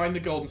need to find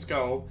the golden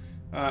skull.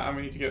 And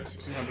we need to get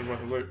 1600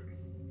 worth of loot.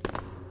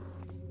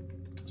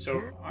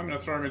 So I'm going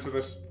to throw him into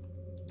this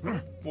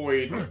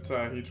void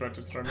that he tried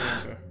to throw me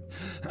into.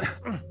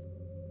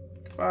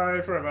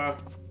 Goodbye forever.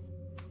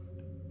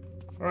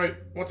 Alright,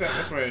 what's out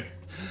this way?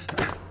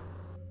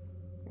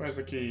 Where's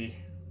the key?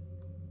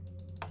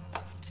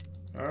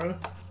 Oh?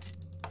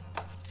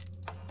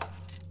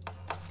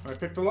 Can I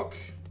pick the lock?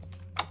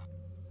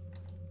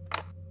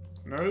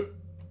 No.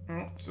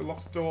 Oh, it's a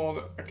locked door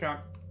that I can't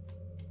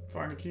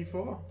find a key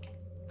for.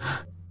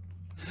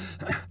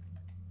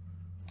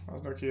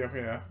 There's no key up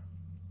here.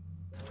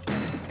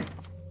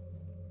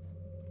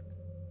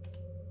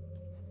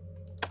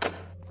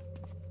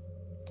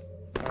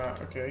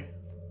 Okay.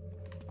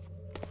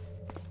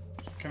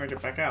 Can I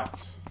get back out?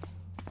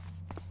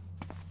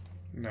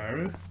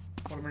 No.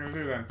 What am I going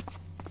to do then?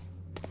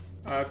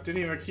 Did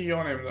he have a key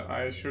on him that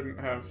I shouldn't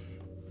have...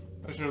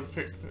 I should have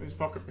picked his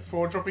pocket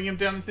before dropping him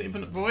down into the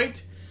infinite void?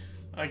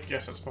 I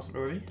guess that's a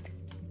possibility.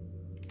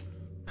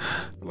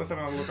 But let's have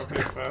another look up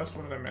here first.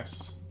 What did I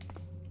miss?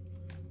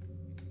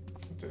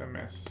 What did I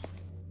miss?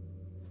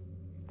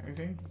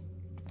 Anything?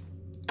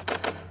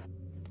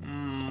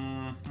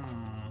 Can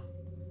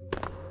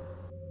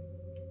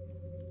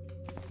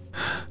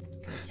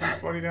I see his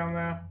body down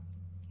there?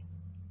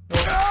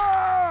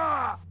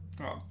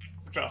 Oh,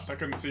 just. I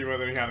couldn't see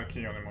whether he had a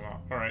key on him or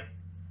not. Alright.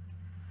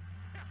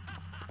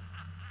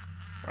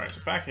 Right,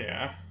 so back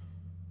here.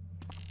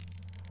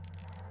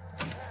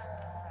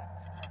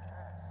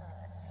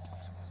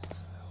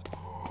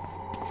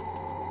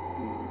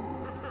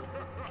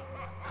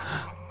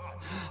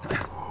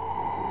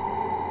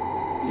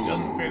 He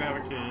doesn't appear to have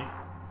a key.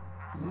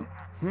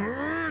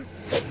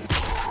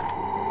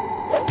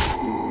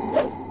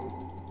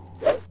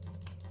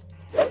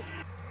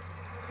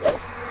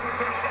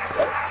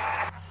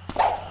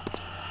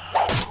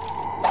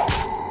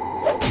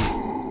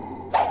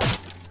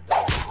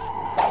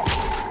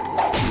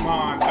 Come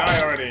on,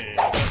 die already!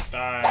 Just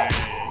die.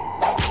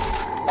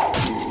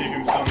 Just keep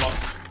him stun locked.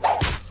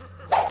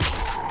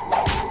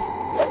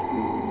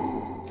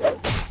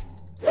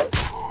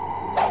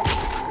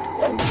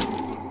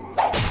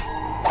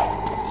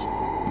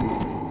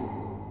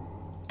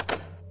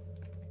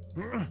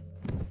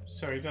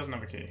 So he doesn't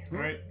have a key,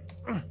 right?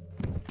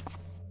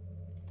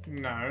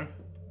 No.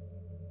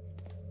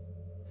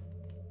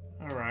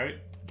 Alright.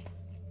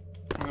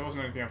 There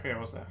wasn't anything up here,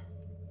 was there?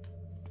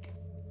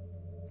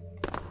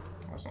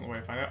 That's not the way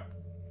to find out.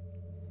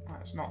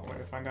 That's not the way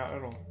to find out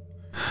at all.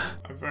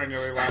 I very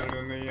nearly landed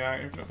in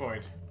the infinite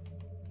void.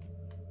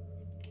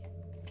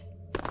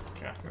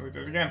 Okay, I nearly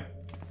did it again.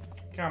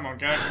 Come on,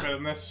 Garrett, you're better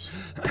than this.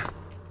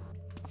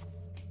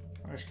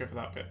 I'll just go for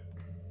that bit.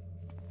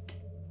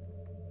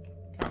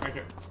 Can't make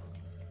it.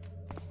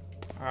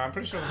 I'm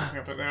pretty sure there's nothing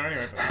up there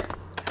anyway, but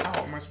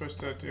how am I supposed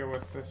to deal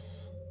with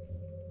this?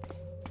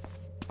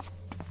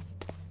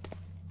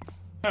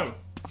 Oh!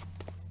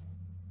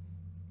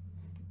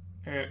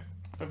 It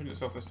opened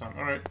itself this time.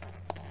 Alright.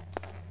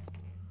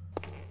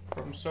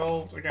 Problem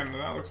solved. Again,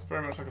 that looks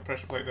very much like a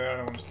pressure plate there. I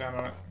don't want to stand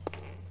on it.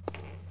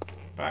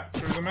 Back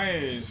through the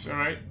maze.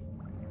 Alright.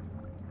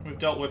 We've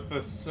dealt with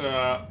this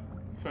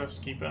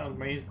first keeper. The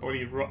maze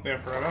body rot there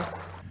forever.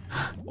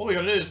 All we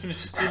gotta do is finish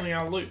stealing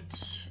our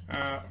loot.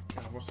 God,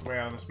 what's the way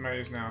out of this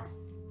maze now?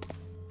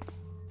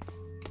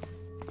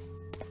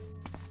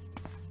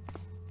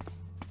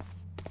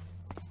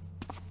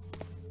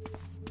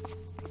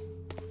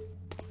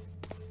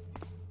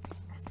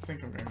 I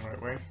think I'm going the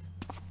right way.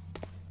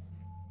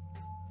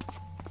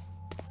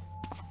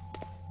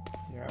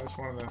 that's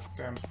one of the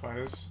damn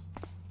spiders.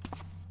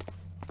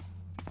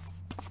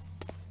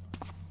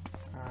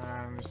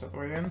 And is that the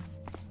way in?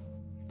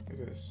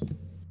 It is.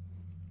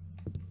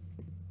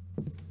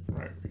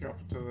 Right, we go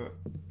up to the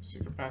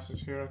secret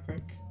passage here, I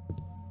think.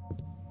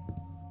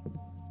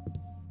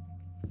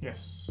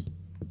 Yes.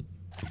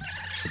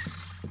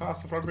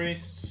 Past the frog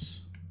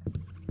beasts.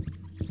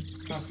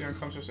 Past the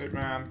unconscious ape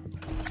man.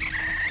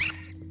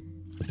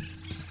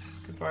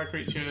 Goodbye,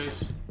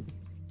 creatures.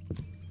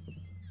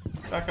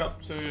 Back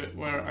up to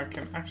where I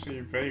can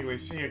actually vaguely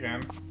see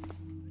again.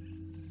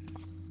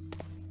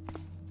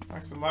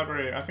 Back to the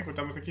library. I think we're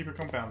done with the Keeper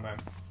compound then.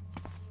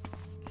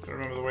 Just gotta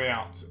remember the way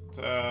out.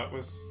 It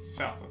was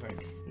south, I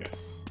think.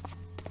 Yes.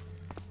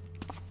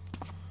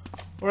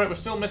 Alright, we're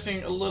still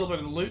missing a little bit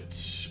of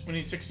loot. We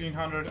need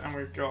 1600 and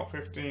we've got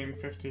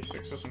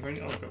 1556 or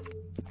something. Oh,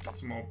 we've got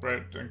some more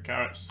bread and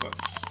carrots.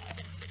 Let's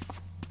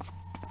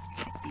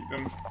eat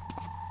them.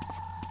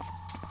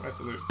 Where's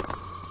the loot?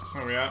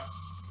 Where are we at?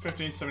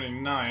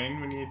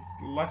 1579. We need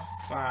less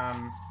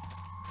than...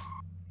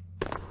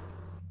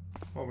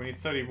 Well, we need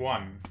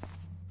 31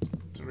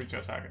 to reach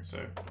our target,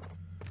 so...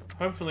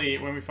 Hopefully,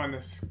 when we find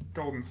this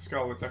golden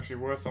skull, it's actually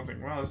worth something.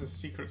 Well, there's a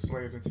secrets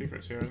layered in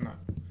secrets here, isn't it?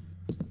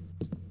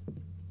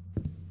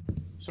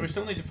 So we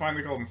still need to find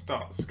the golden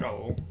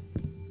skull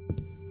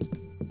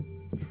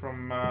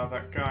from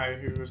that guy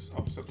who was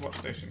opposite the watch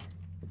station.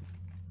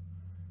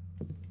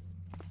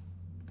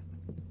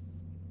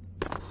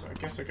 So I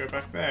guess I go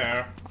back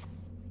there.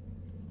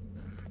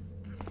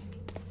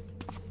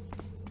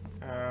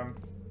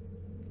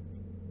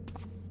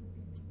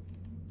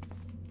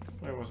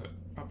 Where was it?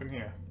 Up in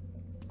here.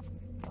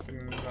 Up in...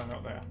 no,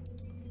 not there.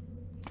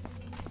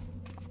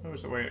 Where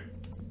was the way...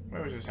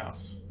 Where was his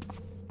house?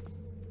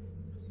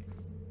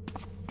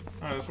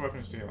 Oh, that's a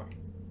weapons dealer.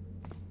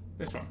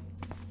 This one.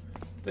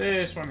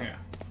 This one here.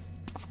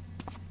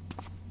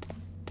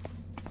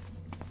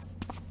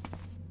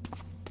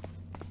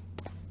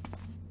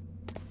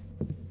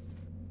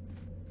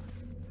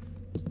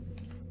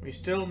 We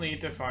still need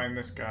to find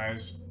this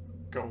guy's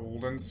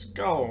golden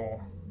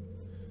skull.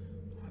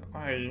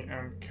 I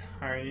am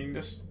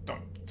kinda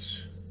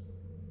stumped.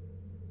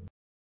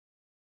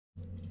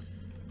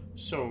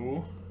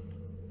 So...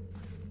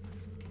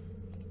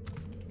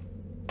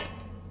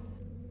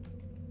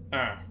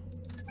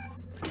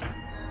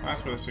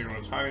 that's where the secret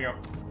was, hiding up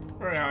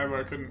very high where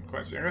I couldn't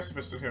quite see. I guess if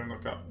I stood here and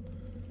looked up.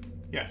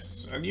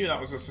 Yes, I knew that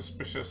was a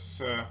suspicious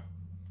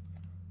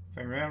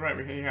thing there. Right,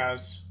 he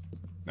has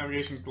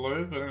navigation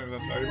globe. I don't know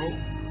if that's valuable.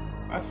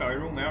 That's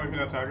valuable. Now we've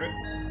hit our target.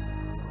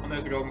 And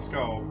there's the golden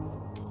skull.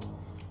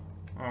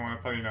 Oh, I want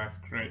a putty knife.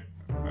 Great.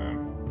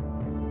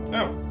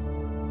 Oh!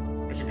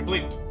 Mission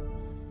complete.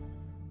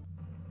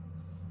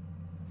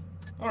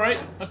 Alright,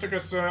 that took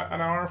us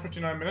an hour and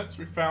 59 minutes.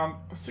 We found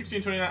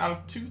 1629 out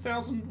of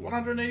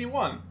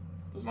 2,181.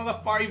 There's another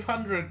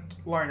 500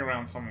 lying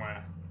around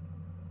somewhere.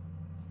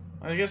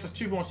 I guess there's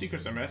 2 more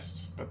secrets I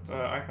missed, but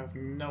I have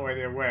no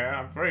idea where.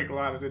 I'm very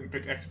glad I didn't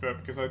pick expert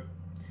because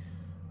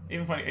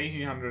even finding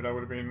 1800 I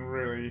would have been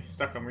really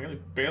stuck on. We only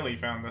barely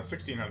found the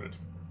 1600.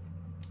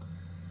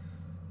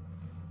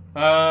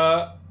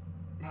 That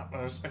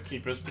was a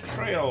Keeper's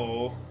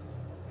Betrayal.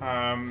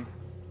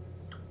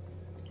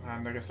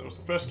 And I guess that was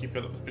the first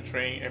Keeper that was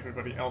betraying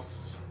everybody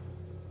else.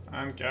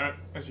 And Garrett,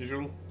 as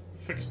usual,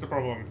 fixed the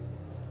problem.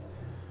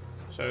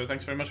 So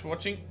thanks very much for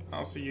watching.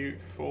 I'll see you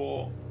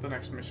for the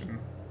next mission.